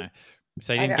 Stefani.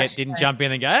 So you didn't jump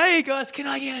in and go, hey guys, can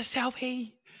I get a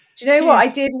selfie? Do you know what? I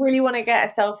did really want to get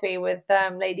a selfie with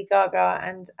Lady Gaga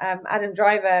and Adam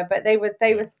Driver, but they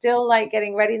were still like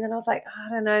getting ready. And then I was like, I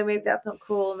don't know, maybe that's not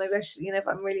cool. Maybe I should, if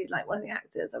I'm really like one of the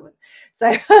actors, I would. So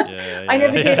I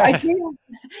never did. I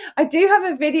do have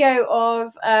a video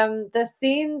of the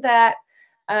scene that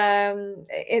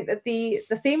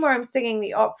the scene where I'm singing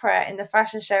the opera in the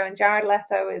fashion show, and Jared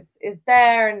Leto is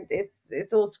there, and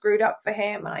it's all screwed up for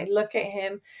him, and I look at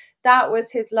him. That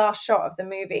was his last shot of the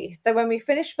movie. So when we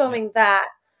finished filming that,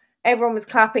 everyone was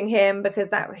clapping him because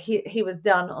that he was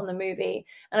done on the movie.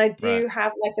 And I do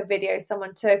have like a video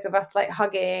someone took of us like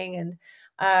hugging, and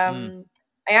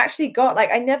I actually got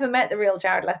like, I never met the real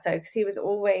Jared Leto because he was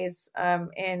always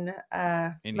in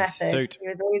Method. Suit. He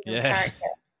was always in character.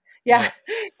 Yeah.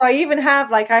 So I even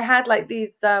have like, I had like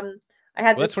these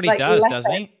that's what he does,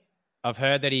 doesn't he? I've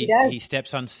heard that he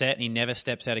steps on set and he never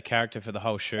steps out of character for the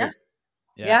whole shoot.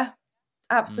 Yeah,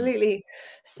 absolutely.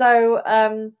 So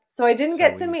I didn't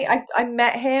get to meet. I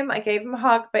met him. I gave him a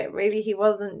hug, but really he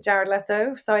wasn't Jared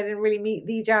Leto. So I didn't really meet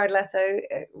the Jared Leto.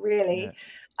 Really.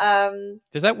 Yeah.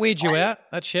 Does that weird you out?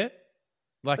 That shit.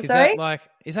 Like,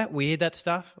 is that weird? That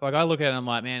stuff. Like, I look at it and I'm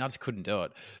like, man, I just couldn't do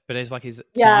it. But it's like, to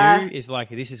you, is like,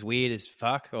 this is weird as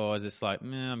fuck, or is this like,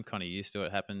 I'm kind of used to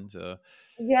it. Happens. Or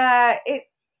it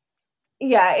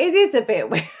is a bit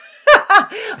weird.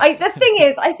 The thing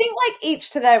is, I think like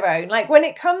each to their own. Like when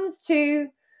it comes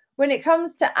to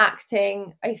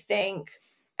acting, I think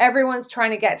everyone's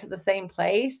trying to get to the same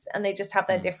place, and they just have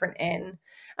their different in.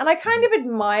 And I kind of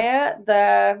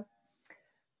admire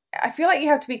I feel like you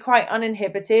have to be quite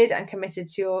uninhibited and committed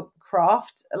to your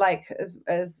craft. Like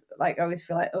as like, I always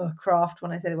feel like, oh, craft.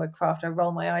 When I say the word craft, I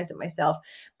roll my eyes at myself.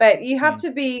 But you have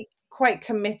to be quite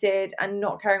committed and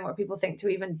not caring what people think to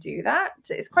even do that.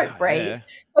 It's quite brave. Yeah.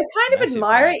 So I kind of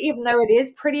admire it, even though it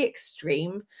is pretty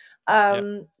extreme.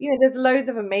 There's loads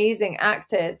of amazing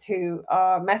actors who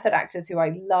are method actors who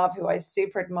I love, who I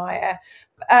super admire.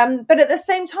 But at the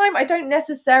same time, I don't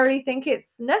necessarily think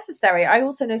it's necessary. I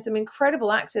also know some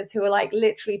incredible actors who are like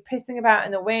literally pissing about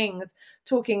in the wings,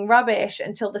 talking rubbish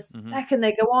until the second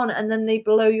they go on, and then they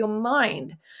blow your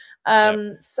mind.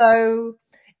 So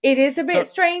it is a bit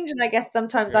strange, and I guess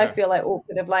sometimes I feel like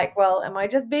awkward of like, well, am I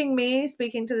just being me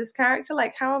speaking to this character?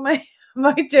 Like, how am I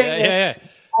doing this? Yeah.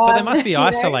 So they must be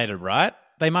isolated, right?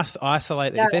 They must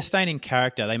isolate. If they're staying in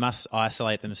character, they must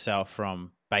isolate themselves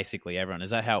from basically everyone. Is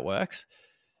that how it works?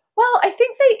 Well, I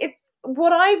think it's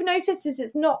what I've noticed is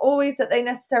it's not always that they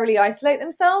necessarily isolate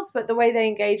themselves, but the way they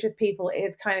engage with people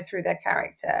is kind of through their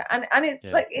character. And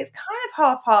it's like, it's kind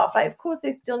of half. Like, of course,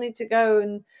 they still need to go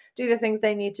and do the things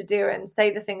they need to do and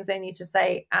say the things they need to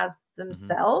say as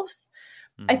themselves.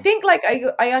 I think like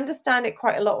I understand it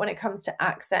quite a lot when it comes to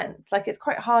accents. Like, it's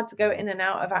quite hard to go in and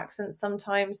out of accents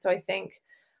sometimes. So I think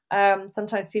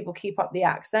sometimes people keep up the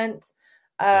accent.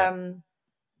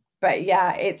 But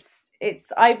yeah, it's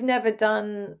I've never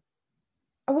done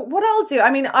what I'll do.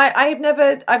 I mean, I've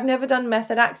never done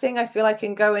method acting. I feel I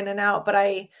can go in and out, but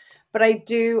I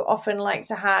do often like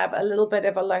to have a little bit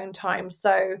of alone time.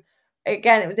 So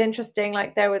again, it was interesting.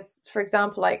 Like, there was, for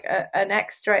example, like an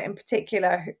extra in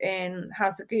particular in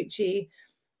House of Gucci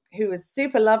who was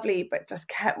super lovely, but just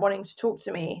kept wanting to talk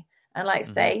to me and like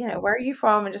say, where are you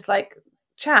from? And just like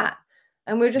chat.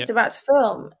 And we were just about to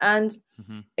film. And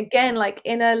again, like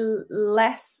in a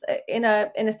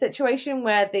situation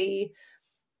where the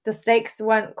stakes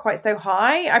weren't quite so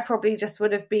high, I probably just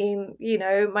would have been,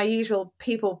 my usual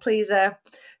people pleaser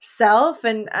self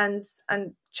and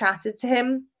chatted to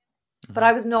him. but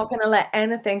I was not going to let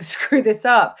anything screw this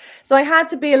up. So I had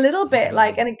to be a little bit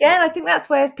like, and again, I think that's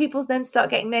where people then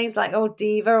start getting names like, oh,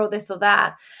 diva or this or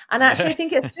that. And actually I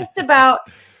think it's just about,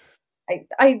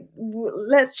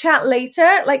 let's chat later.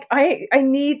 Like I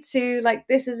need to, like,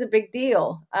 this is a big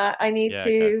deal. I need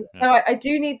to, so I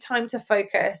do need time to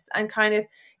focus and kind of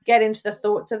get into the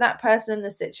thoughts of that person and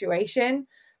the situation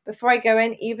before I go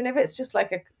in, even if it's just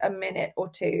like a minute or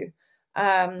two.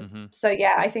 So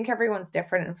yeah, I think everyone's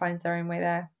different and finds their own way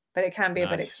there, but it can be a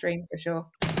bit extreme for sure.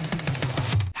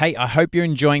 Hey, I hope you're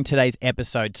enjoying today's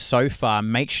episode so far.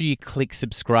 Make sure you click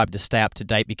subscribe to stay up to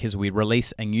date because we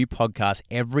release a new podcast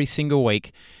every single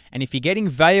week. And if you're getting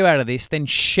value out of this, then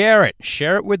share it.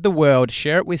 Share it with the world.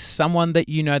 Share it with someone that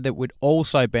you know that would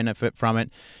also benefit from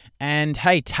it. And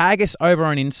hey, tag us over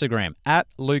on Instagram at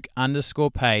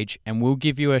Luke_page and we'll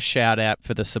give you a shout out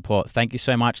for the support. Thank you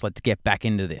so much. Let's get back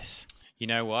into this. You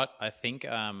know what? I think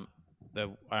I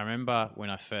remember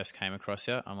when I first came across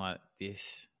you, I'm like,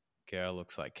 this girl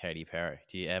looks like Katy Perry.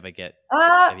 Do you ever get?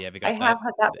 Have you ever got that? I have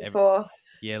had that before.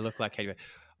 Yeah, look like Katy Perry.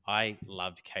 I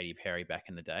loved Katy Perry back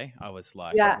in the day. I was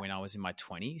like, when I was in my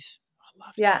 20s, I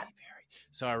loved Katy Perry.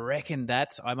 So I reckon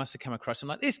I must have come across. I'm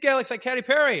like, this girl looks like Katy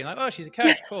Perry. And like, oh, she's a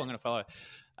coach. Cool. I'm going to follow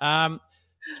her.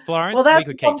 Florence, well, that's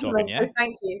we could keep talking. Yeah, so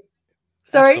thank you.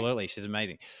 Sorry. Absolutely, she's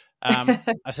amazing. I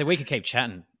said we could keep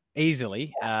chatting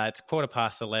easily. It's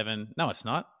 11:15. No, it's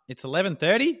not. It's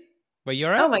 11:30. Where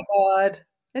you're at? Oh my God.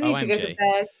 I need to go to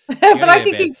bed, but I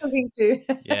can keep talking too.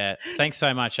 Yeah. Thanks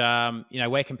so much.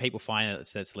 Where can people find it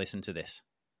that's listen to this?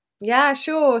 Yeah,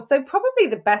 sure. So probably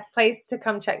the best place to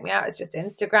come check me out is just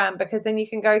Instagram, because then you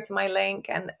can go to my link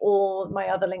and all my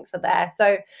other links are there.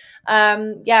 So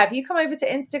if you come over to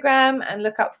Instagram and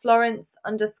look up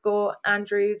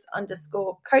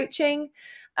Florence_Andrews_coaching,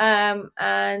 and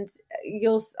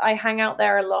I hang out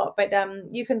there a lot, but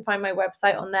you can find my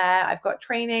website on there. I've got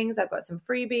trainings, I've got some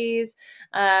freebies,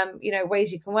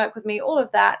 ways you can work with me. All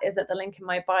of that is at the link in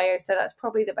my bio. So that's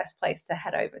probably the best place to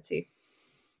head over to.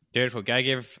 Beautiful. Go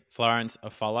give Florence a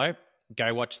follow.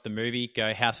 Go watch the movie.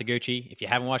 Go House of Gucci. If you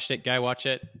haven't watched it, go watch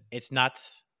it. It's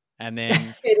nuts. And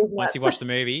then once you watch the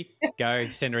movie, go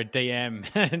send her a DM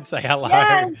and say hello.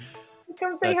 Yes,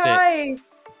 come say hi.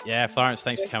 Yeah, Florence,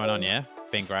 thanks for coming on. Yeah,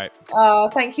 been great. Oh,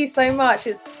 thank you so much.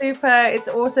 It's super. It's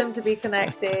awesome to be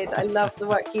connected. I love the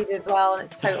work you do as well, and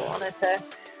it's a total honor to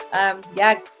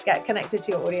get connected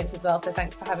to your audience as well. So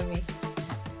thanks for having me.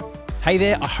 Hey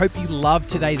there, I hope you loved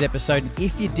today's episode. And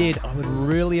if you did, I would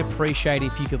really appreciate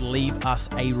if you could leave us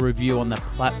a review on the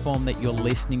platform that you're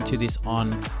listening to this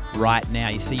on right now.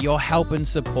 You see, your help and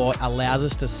support allows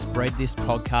us to spread this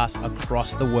podcast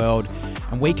across the world,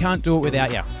 and we can't do it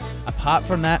without you. Apart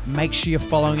from that, make sure you're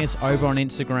following us over on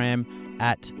Instagram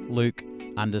at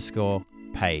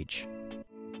Luke_page.